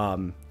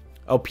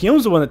 oh,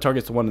 p.u.n.k's the one that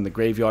targets the one in the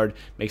graveyard,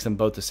 makes them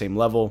both the same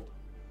level.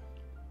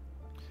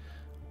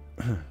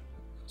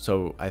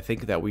 So I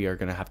think that we are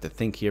going to have to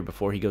think here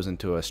before he goes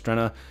into a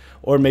Strenna,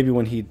 or maybe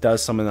when he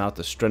does summon out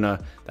the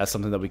Strenna, that's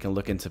something that we can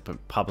look into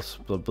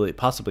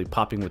possibly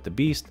popping with the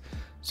Beast.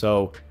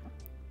 So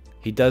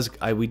he does.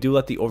 We do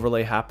let the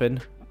overlay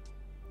happen.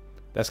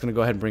 That's going to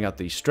go ahead and bring out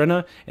the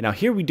Strenna. And now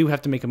here we do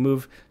have to make a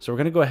move. So we're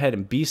going to go ahead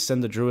and Beast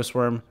send the Druid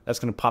Worm. That's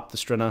going to pop the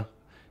Strenna.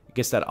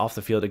 Gets that off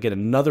the field to get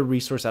another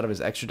resource out of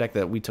his extra deck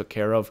that we took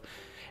care of.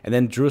 And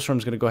then Druid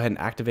Worm's going to go ahead and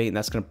activate, and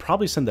that's going to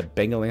probably send the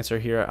Bengal Lancer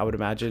here, I would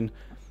imagine.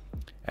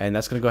 And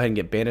that's going to go ahead and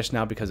get banished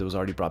now because it was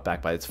already brought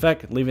back by its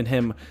effect, leaving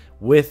him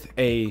with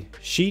a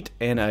sheet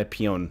and a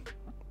p.u.n.k.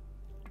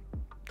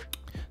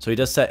 So he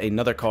does set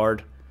another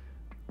card.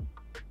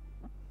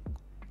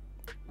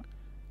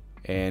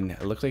 And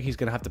it looks like he's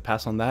going to have to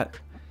pass on that.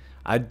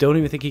 I don't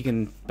even think he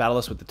can battle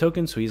us with the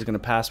token, so he's going to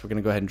pass. We're going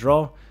to go ahead and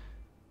draw.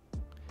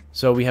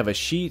 So we have a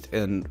sheet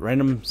and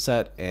random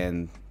set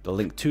and the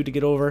link 2 to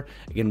get over.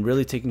 Again,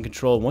 really taking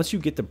control. Once you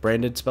get the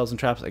branded spells and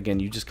traps, again,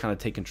 you just kind of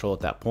take control at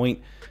that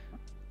point.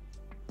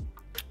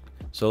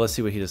 So let's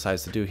see what he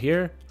decides to do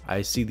here.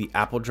 I see the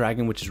Apple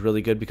Dragon, which is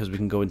really good because we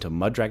can go into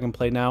Mud Dragon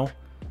play now.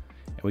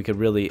 And we could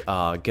really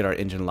get our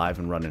engine live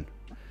and running.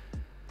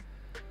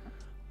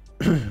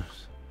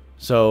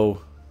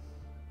 So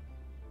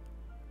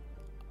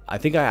I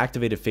think I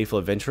activated Faithful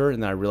Adventurer,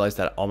 and then I realized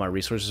that all my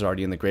resources are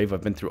already in the grave.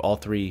 I've been through all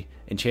 3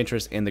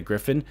 Enchantress and the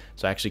Griffin,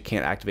 so I actually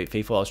can't activate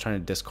Faithful. I was trying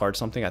to discard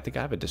something. I think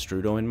I have a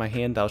Destrudo in my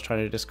hand that I was trying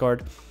to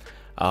discard.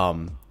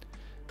 But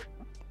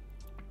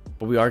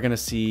we are going to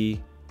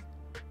see,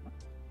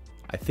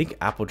 I think,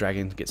 Apple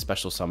Dragon get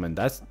special summoned.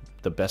 That's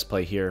the best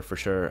play here for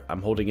sure.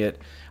 I'm holding it.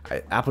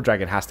 Apple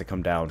Dragon has to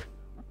come down.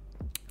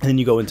 And then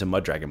you go into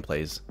Mud Dragon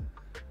plays.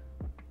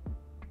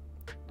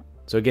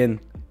 So again,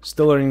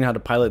 still learning how to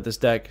pilot this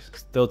deck,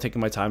 still taking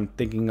my time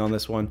thinking on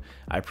this one.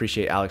 I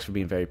appreciate Alex for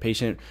being very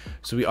patient.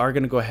 So we are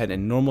going to go ahead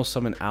and normal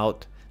summon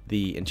out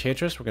the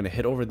Enchantress. We're going to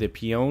hit over the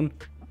p.u.n.k.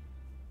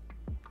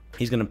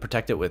 He's going to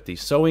protect it with the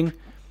Sowing.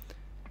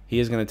 He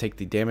is going to take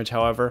the damage,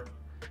 however.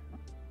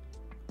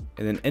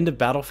 And then end of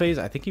battle phase,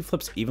 I think he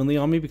flips evenly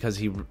on me because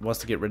he wants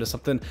to get rid of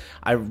something.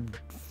 I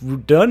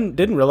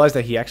didn't realize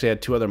that he actually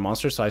had 2 other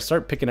monsters, so I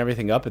start picking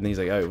everything up, and then he's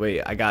like, oh,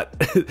 wait, I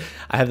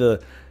have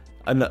the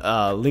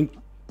link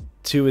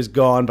 2 is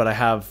gone, but I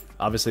have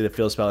obviously the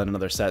field spell in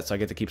another set, so I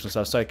get to keep some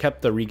stuff. So I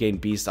kept the Regain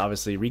Beast.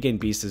 Obviously, Regain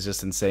Beast is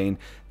just insane.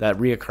 That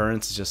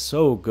reoccurrence is just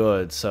so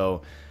good.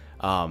 So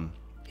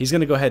he's going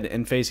to go ahead and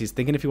end phase. He's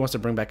thinking if he wants to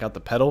bring back out the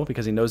Petal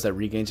because he knows that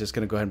Regain's just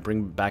going to go ahead and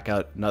bring back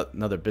out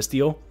another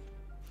Bystial.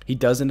 He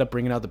does end up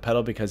bringing out the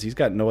Petal because he's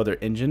got no other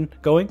engine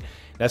going.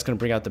 That's going to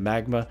bring out the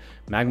Magma.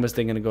 Magma's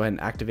then going to go ahead and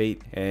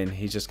activate, and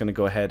he's just going to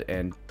go ahead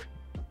and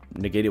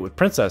negate it with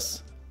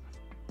Princess.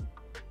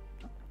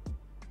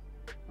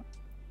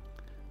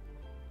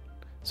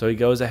 So he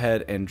goes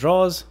ahead and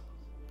draws.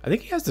 I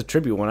think he has the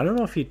tribute one. I don't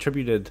know if he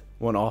tributed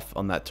one off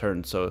on that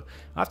turn, so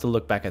I'll have to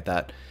look back at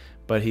that.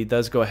 But he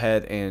does go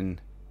ahead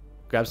and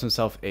grabs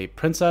himself a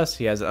Princess.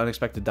 He has an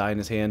unexpected die in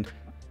his hand.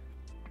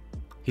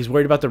 He's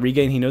worried about the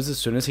Regain. He knows as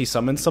soon as he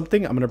summons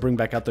something, I'm going to bring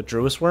back out the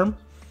Druis Worm.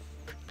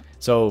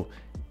 So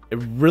it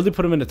really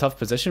put him in a tough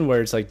position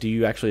where it's like, do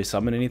you actually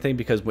summon anything?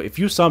 Because if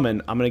you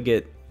summon, I'm going to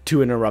get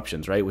 2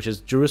 interruptions, right? Which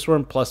is Druis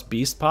Worm plus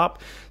Beast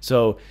Pop.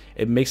 So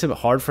it makes it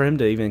hard for him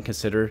to even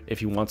consider if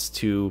he wants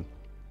to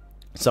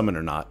summon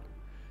or not.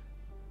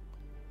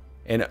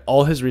 And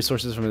all his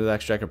resources from his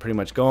extra deck are pretty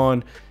much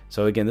gone.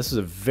 So again, this is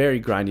a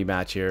very grindy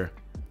match here.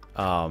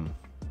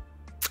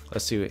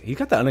 Let's see. He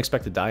got the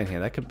unexpected die in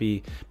hand. That could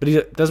be, but he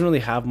doesn't really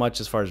have much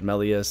as far as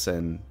Melius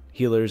and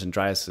healers and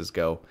Dryas's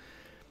go.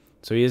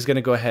 So he is going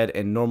to go ahead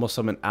and normal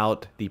summon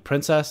out the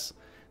Princess.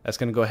 That's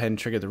going to go ahead and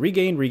trigger the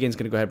Regain. Regain's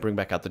going to go ahead and bring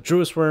back out the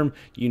Druis Worm.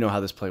 You know how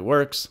this play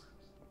works.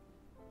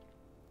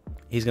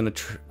 He's going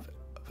to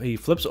he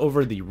flips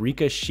over the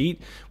Rikka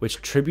sheet,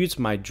 which tributes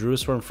my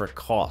Druis Worm for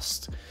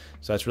cost.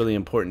 So that's really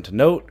important to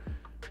note.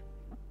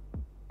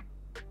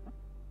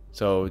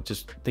 So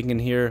just thinking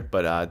here,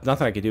 but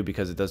nothing I can do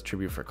because it does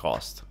tribute for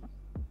cost.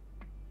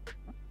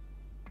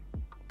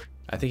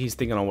 I think he's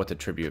thinking on what to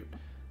tribute.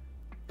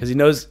 Because he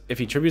knows if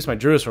he tributes my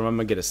Druis Worm, I'm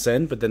going to get a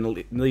send, but then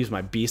it leaves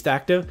my Beast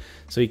active,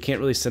 so he can't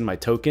really send my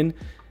token.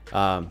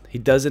 He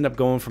does end up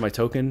going for my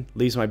token,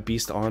 leaves my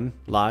Beast on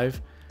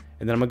live,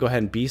 and then I'm going to go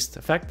ahead and Beast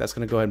effect. That's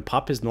going to go ahead and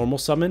pop his normal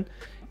summon,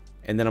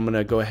 and then I'm going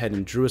to go ahead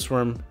and Druis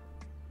Worm,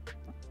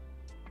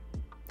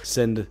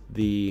 send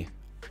the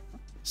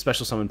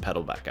special summon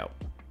Petal back out.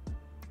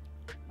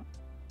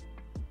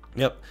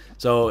 Yep,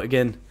 so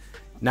again,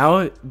 now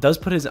it does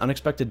put his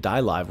unexpected die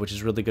live, which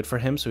is really good for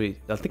him. So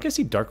I think I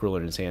see Dark Ruler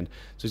in his hand.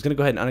 So he's going to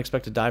go ahead and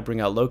unexpected die, bring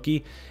out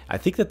Loki. I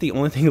think that the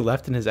only thing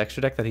left in his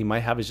extra deck that he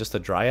might have is just a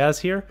Dryas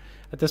here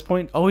at this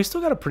point. Oh, he's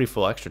still got a pretty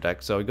full extra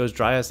deck. So he goes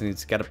Dryas and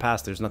he's got to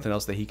pass. There's nothing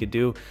else that he could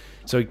do.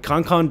 So he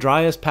Con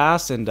Dryas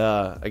pass, and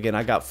again,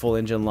 I got full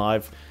engine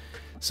live.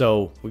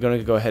 So we're going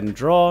to go ahead and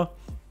draw.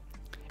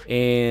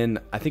 And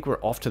I think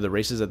we're off to the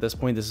races at this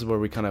point. This is where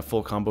we kind of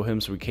full combo him.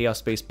 So we Chaos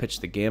Space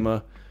pitch the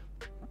Gamma.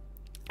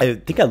 I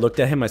think I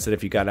looked at him, I said,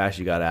 if you got Ash,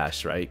 you got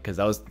Ash, right? Because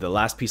that was the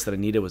last piece that I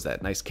needed, was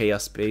that nice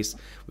Chaos Space.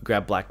 We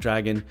grabbed Black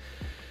Dragon.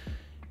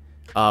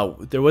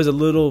 There was a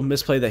little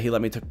misplay that he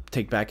let me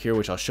take back here,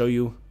 which I'll show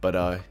you.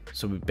 But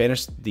so we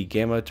banished the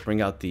Gamma to bring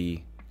out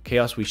the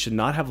Chaos. We should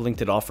not have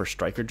linked it off for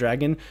Striker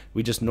Dragon.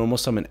 We just normal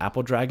summon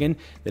Apple Dragon.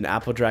 Then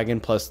Apple Dragon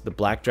plus the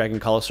Black Dragon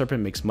Collar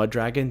Serpent makes Mud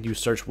Dragon. You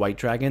search White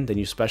Dragon, then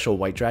you special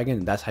White Dragon,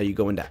 and that's how you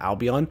go into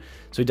Albion.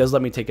 So he does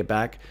let me take it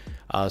back.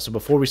 So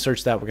before we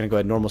search that, we're going to go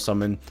ahead and normal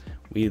summon.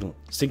 We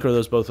synchro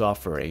those both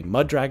off for a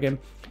Mud Dragon.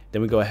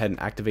 Then we go ahead and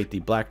activate the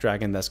Black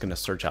Dragon. That's going to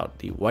search out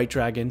the White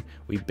Dragon.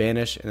 We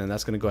banish, and then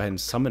that's going to go ahead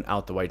and summon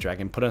out the White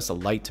Dragon, put us a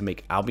light to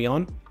make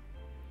Albion.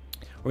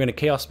 We're going to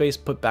Chaos Space,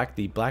 put back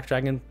the Black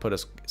Dragon, put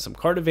us some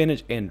card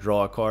advantage, and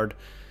draw a card,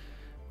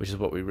 which is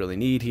what we really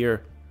need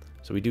here.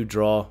 So we do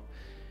draw.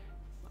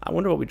 I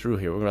wonder what we drew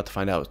here. We're about to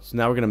find out. So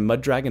now we're going to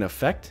Mud Dragon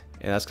effect,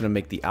 and that's going to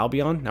make the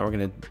Albion. Now we're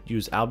going to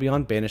use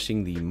Albion,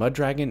 banishing the Mud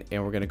Dragon,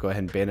 and we're going to go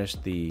ahead and banish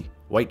the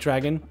White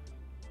Dragon.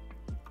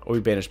 Or we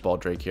banished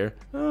Baldrake here.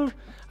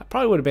 I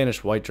probably would have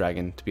banished White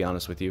Dragon, to be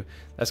honest with you.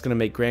 That's going to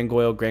make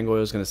Grangoyle.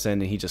 Grangoyle is going to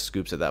send, and he just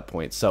scoops at that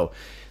point. So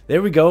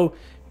there we go.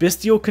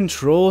 Bystial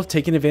Control,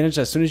 taking advantage.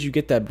 As soon as you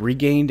get that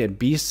Regained and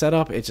Beast set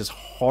up, it's just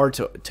hard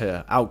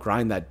to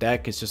outgrind that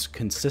deck. It's just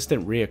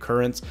consistent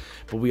reoccurrence.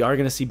 But we are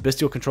going to see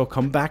Bystial Control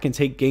come back and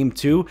take Game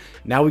 2.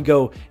 Now we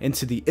go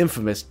into the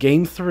infamous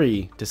Game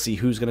 3 to see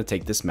who's going to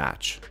take this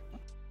match.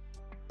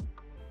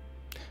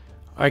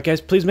 Alright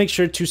guys, please make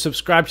sure to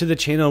subscribe to the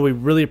channel. We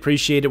really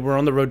appreciate it. We're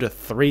on the road to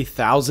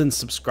 3,000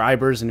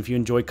 subscribers, and if you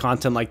enjoy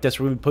content like this,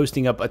 we're going to be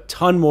posting up a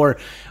ton more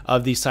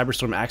of these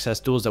Cyberstorm Access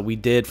duels that we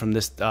did from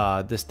this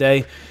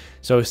day.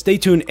 So stay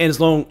tuned, and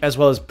as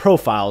well as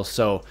profiles.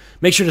 So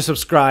make sure to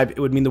subscribe. It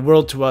would mean the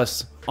world to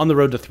us on the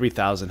road to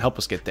 3,000. Help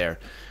us get there.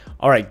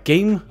 Alright,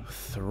 Game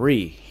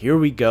 3. Here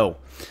we go.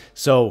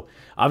 So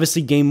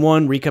obviously, Game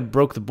 1, Rikka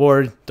broke the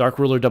board, Dark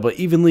Ruler double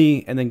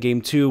evenly, and then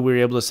Game 2, we were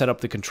able to set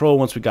up the control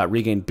once we got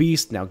Regained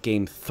Beast. Now,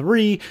 Game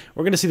 3,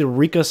 we're going to see the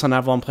Rikka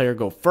Sunavalon player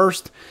go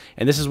first,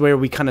 and this is where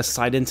we kind of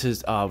slide into,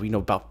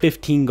 about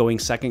 15 going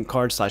second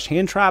card /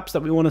 hand traps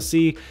that we want to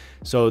see.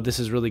 So this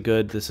is really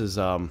good. This is,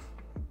 really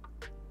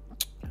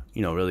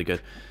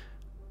good.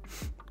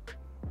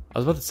 I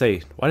was about to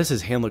say, why does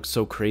his hand look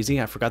so crazy?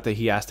 I forgot that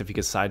he asked if he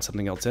could side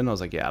something else in. I was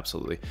like, yeah,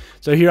 absolutely.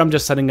 So here I'm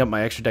just setting up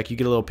my extra deck. You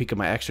get a little peek of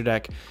my extra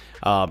deck.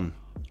 I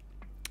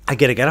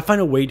gotta find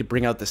a way to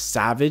bring out the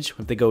Savage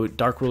if they go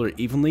Dark Ruler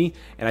evenly.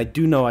 And I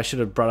do know I should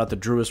have brought out the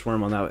Druid's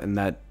Worm on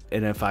that,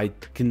 and if I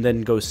can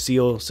then go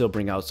Seal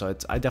bring out. So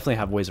I definitely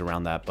have ways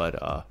around that.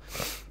 But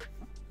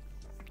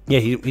yeah,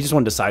 he just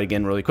wanted to side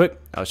again really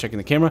quick. I was checking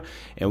the camera,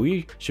 and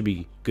we should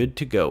be good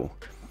to go.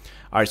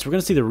 All right, so we're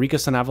gonna see the Rikka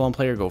Sunavalon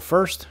player go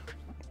first.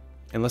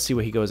 And let's see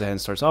what he goes ahead and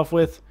starts off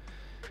with.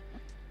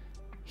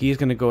 He's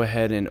going to go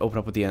ahead and open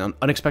up with the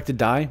Unexpected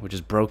Die, which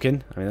is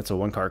broken. I mean, that's a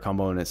one-card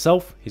combo in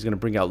itself. He's going to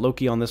bring out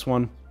Loki on this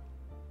one.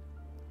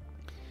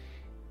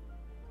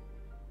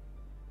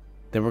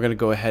 Then we're going to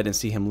go ahead and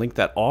see him link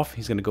that off.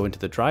 He's going to go into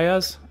the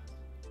Dryas.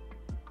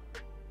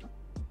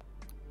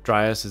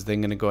 Dryas is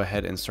then going to go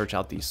ahead and search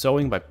out the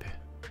Sowing by...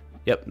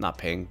 Yep, not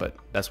paying, but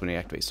that's when he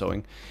activates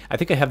Sowing. I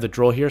think I have the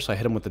Droll here, so I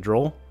hit him with the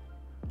Droll.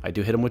 I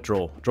do hit him with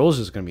Droll. Droll is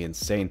just going to be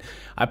insane.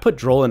 I put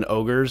Droll and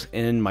Ogres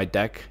in my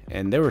deck,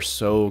 and they were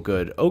so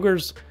good.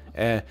 Ogres,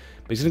 but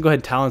he's going to go ahead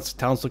and Talents.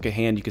 Talents look at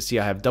hand. You can see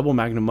I have double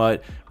Magnum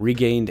Mutt,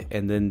 Regained,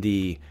 and then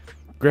the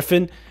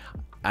Griffin.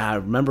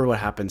 Remember what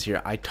happens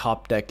here. I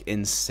top deck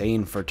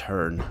insane for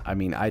turn. I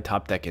mean, I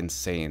top deck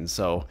insane.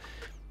 So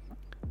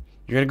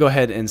you're going to go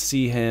ahead and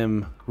see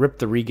him rip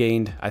the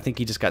Regained. I think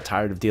he just got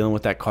tired of dealing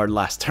with that card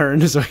last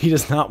turn, so he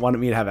does not want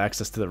me to have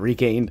access to the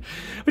Regained,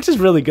 which is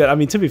really good. I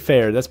mean, to be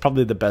fair, that's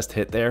probably the best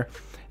hit there,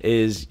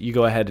 is you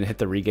go ahead and hit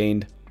the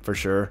Regained for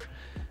sure.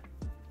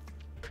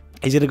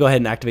 He's going to go ahead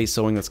and activate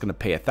Sowing. That's going to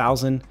pay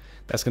 1,000.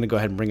 That's going to go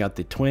ahead and bring out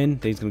the Twin.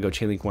 Then he's going to go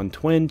Chainlink 1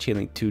 Twin,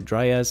 Chainlink 2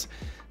 Dryas.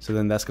 So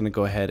then that's going to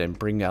go ahead and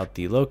bring out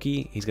the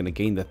Loki. He's going to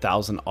gain the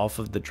 1,000 off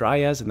of the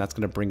Dryas, and that's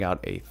going to bring out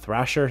a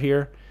Thrasher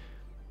here.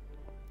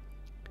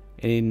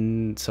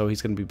 And so he's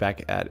going to be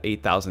back at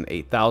 8,000,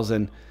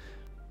 8,000.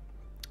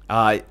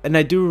 And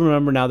I do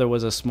remember now there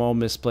was a small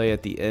misplay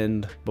at the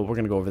end, but we're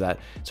going to go over that.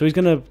 So he's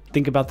going to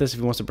think about this if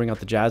he wants to bring out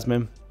the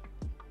Jasmine,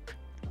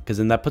 because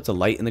then that puts a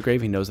light in the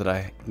grave. He knows that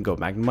I can go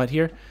Magnemite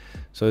here.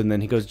 So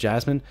then he goes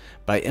Jasmine.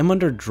 But I am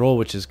under Droll,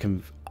 which is,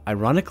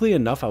 ironically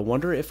enough, I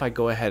wonder if I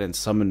go ahead and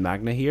summon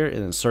Magna here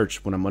and then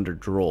search when I'm under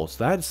Droll.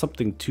 So that is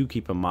something to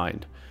keep in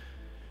mind.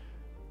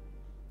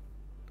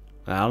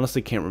 I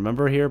honestly can't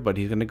remember here, but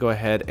he's going to go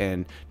ahead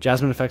and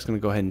Jasmine Effect's going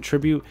to go ahead and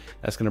Tribute.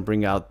 That's going to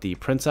bring out the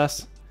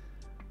Princess.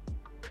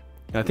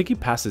 And I think he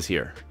passes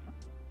here.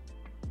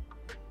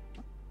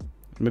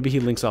 Maybe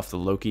he links off the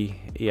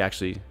Loki. He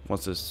actually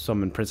wants to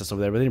summon Princess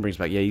over there, but then he brings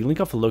back. Yeah, you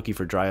link off the Loki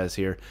for Dryas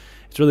here.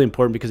 It's really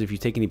important because if you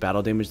take any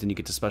battle damage, then you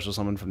get to special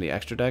summon from the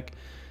extra deck.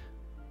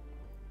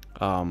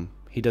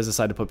 He does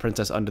decide to put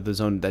Princess under the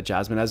zone that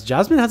Jasmine has.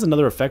 Jasmine has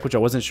another effect, which I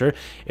wasn't sure.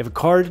 If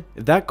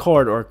that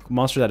card or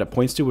monster that it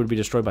points to would be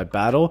destroyed by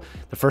battle,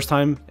 the first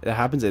time it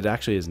happens, it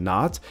actually is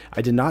not.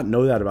 I did not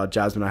know that about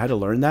Jasmine. I had to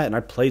learn that, and I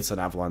played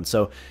Sunavalon.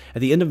 So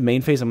at the end of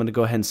main phase, I'm going to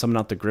go ahead and summon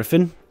out the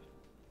Griffin.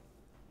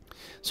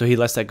 So he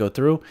lets that go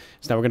through.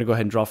 So now we're going to go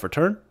ahead and draw for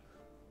turn.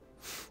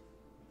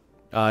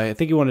 I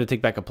think he wanted to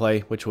take back a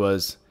play, which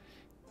was...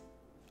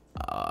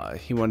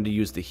 he wanted to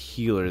use the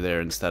healer there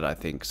instead, I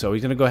think. So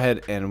he's going to go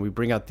ahead and we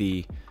bring out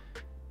the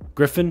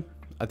Griffin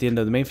at the end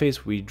of the main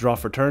phase. We draw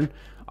for turn.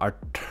 Our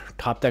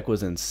top deck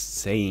was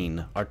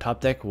insane. Our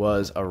top deck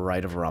was a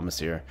Rite of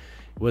Ramasir.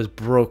 It was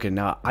broken.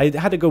 Now, I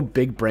had to go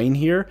big brain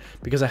here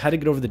because I had to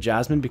get over the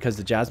Jasmine, because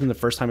the Jasmine, the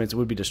first time it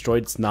would be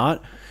destroyed, it's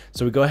not.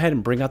 So we go ahead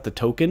and bring out the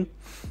token.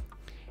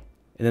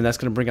 And then that's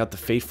going to bring out the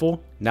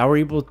Faithful. Now we're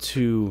able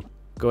to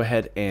go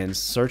ahead and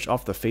search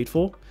off the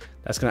Fateful.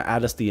 That's going to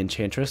add us the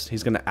Enchantress.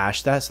 He's going to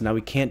Ash that, so now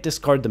we can't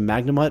discard the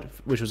Magnamut,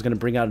 which was going to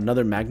bring out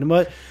another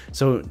Magnamut.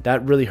 So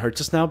that really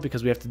hurts us now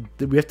because we have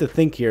to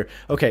think here.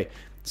 Okay,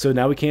 so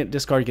now we can't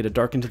discard, get a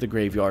Dark into the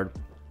graveyard.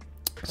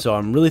 So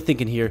I'm really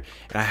thinking here,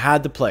 and I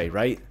had the play,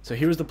 right? So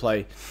here's the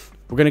play.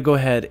 We're going to go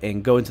ahead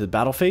and go into the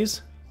battle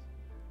phase.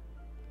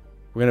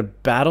 We're going to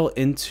battle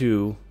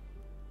into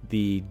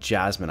the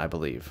Jasmine, I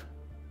believe.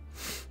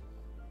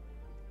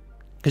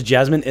 Because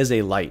Jasmine is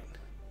a light.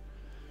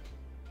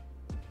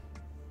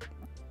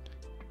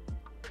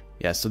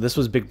 Yeah, so this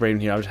was big brain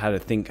here. I just had to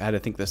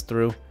think this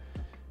through.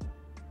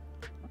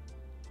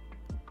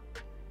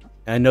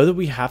 And I know that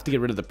we have to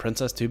get rid of the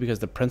princess too, because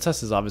the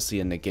princess is obviously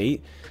a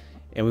negate,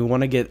 and we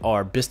want to get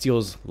our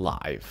Bystials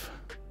live.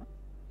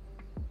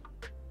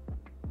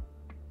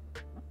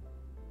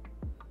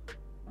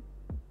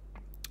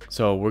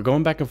 So we're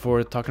going back and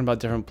forth, talking about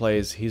different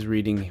plays. He's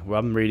reading,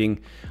 I'm reading.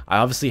 I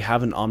obviously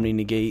have an Omni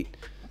negate.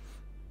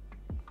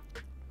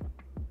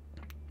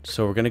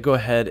 So we're going to go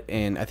ahead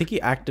and I think he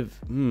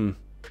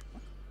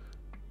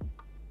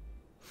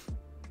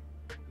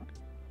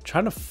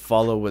trying to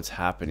follow what's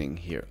happening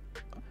here.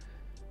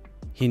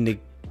 He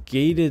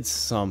negated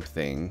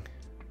something.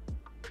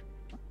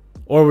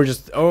 Or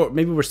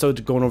maybe we're still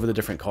going over the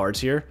different cards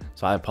here.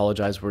 So I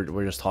apologize.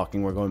 We're just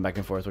talking. We're going back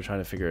and forth. We're trying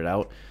to figure it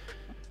out.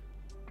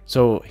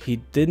 So he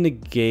did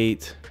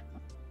negate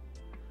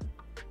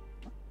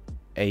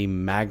a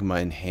Magma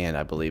in hand,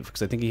 I believe,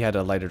 because I think he had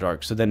a lighter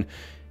dark. So then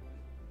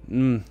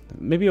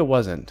maybe it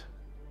wasn't.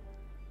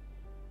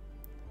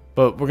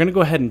 But we're going to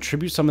go ahead and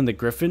tribute summon the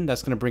Griffin.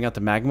 That's going to bring out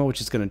the Magma,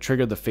 which is going to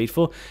trigger the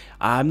Fateful.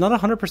 I'm not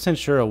 100%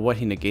 sure of what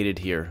he negated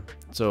here.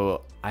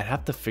 So I'd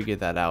have to figure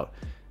that out.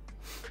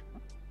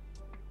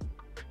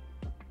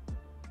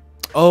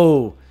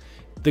 Oh,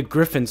 the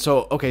Griffin.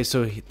 So, okay,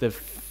 so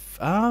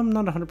I'm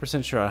not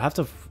 100% sure. I'll have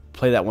to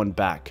play that one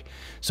back.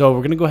 So we're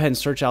going to go ahead and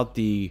search out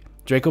the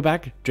Draco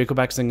back. Draco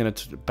back is then going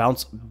to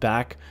bounce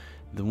back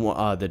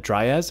the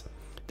Dryas.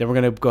 Then we're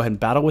going to go ahead and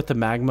battle with the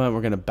Magma. And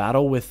we're going to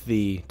battle with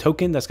the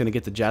token. That's going to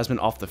get the Jasmine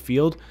off the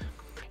field.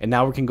 And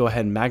now we can go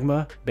ahead and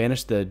Magma,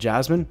 banish the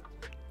Jasmine.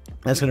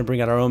 That's going to bring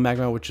out our own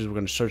Magma, which is we're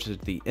going to search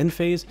at the end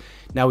phase.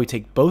 Now we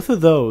take both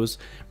of those.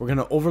 We're going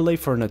to overlay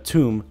for an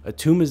Attuned.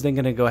 Attuned is then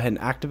going to go ahead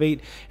and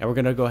activate. And we're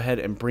going to go ahead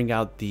and bring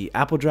out the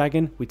Apple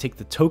Dragon. We take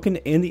the token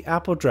and the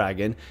Apple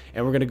Dragon.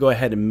 And we're going to go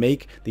ahead and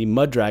make the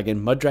Mud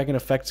Dragon. Mud Dragon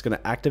effect is going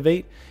to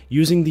activate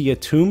using the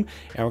Attuned.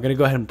 And we're going to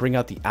go ahead and bring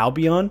out the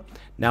Albion.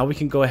 Now we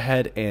can go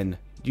ahead and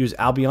use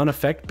Albion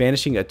effect,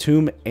 banishing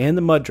Attuned and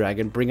the Mud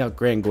Dragon, bring out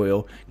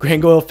Grangoyle.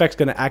 Grangoyle effect's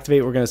going to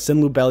activate. We're going to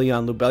send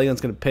Lubellion.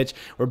 Lubellion's going to pitch.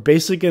 We're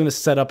basically going to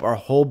set up our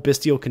whole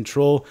Bystial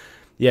Control.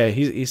 Yeah,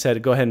 he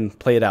said go ahead and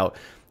play it out.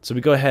 So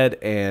we go ahead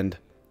and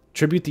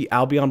tribute the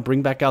Albion,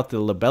 bring back out the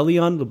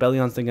Lubellion.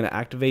 Lubellion's then going to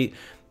activate.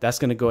 That's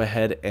going to go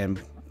ahead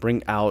and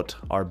bring out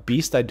our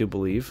Beast, I do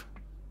believe.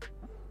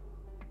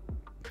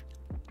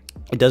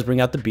 It does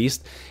bring out the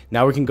Beast.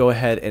 Now we can go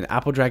ahead and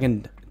Apple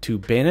Dragon to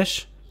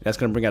banish. That's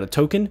going to bring out a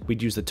token.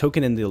 We'd use the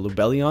token in the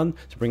Lubellion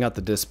to bring out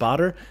the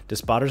Despotter.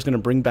 Despotter is going to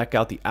bring back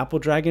out the Apple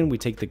Dragon. We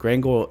take the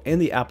Grangoyle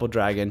and the Apple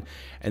Dragon,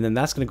 and then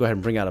that's going to go ahead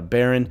and bring out a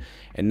Baron.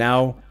 And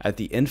now at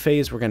the end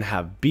phase, we're going to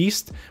have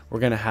Beast. We're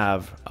going to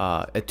have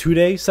a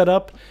 2-day set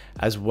up,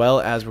 as well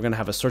as we're going to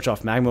have a Search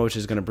Off Magma, which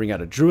is going to bring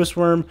out a Druis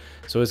Worm.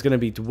 So it's going to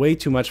be way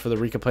too much for the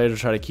Rikka player to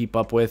try to keep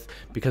up with,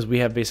 because we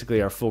have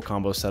basically our full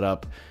combo set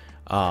up.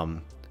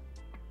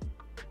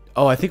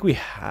 Oh, I think we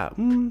have.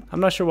 I'm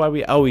not sure why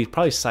we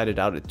probably sided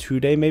out a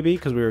 2-day maybe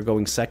because we were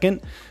going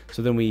second.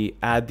 So then we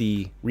add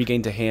the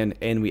Regain to hand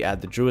and we add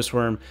the Druis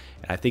Worm.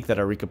 And I think that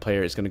our Rikka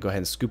player is going to go ahead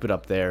and scoop it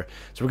up there.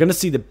 So we're going to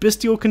see the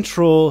Bystial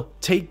Control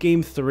take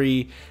game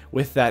 3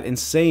 with that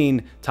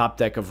insane top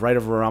deck of Rite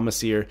of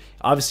Raramesir.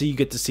 Obviously, you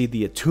get to see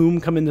the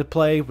Attuned come into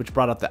play, which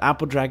brought out the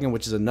Apple Dragon,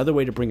 which is another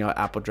way to bring out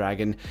Apple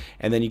Dragon.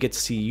 And then you get to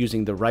see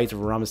using the Rite of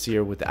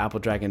Raramesir with the Apple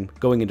Dragon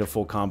going into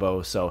full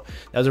combo. So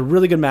that was a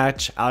really good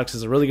match. Alex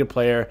is a really good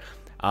player.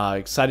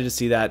 Excited to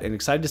see that, and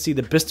excited to see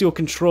the Bystial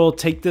Control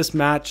take this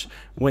match.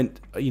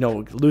 Went,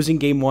 losing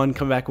game 1,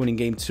 come back winning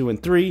game 2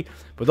 and 3.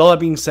 With all that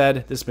being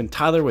said, this has been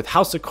Tyler with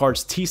House of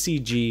Cards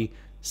TCG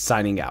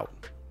signing out.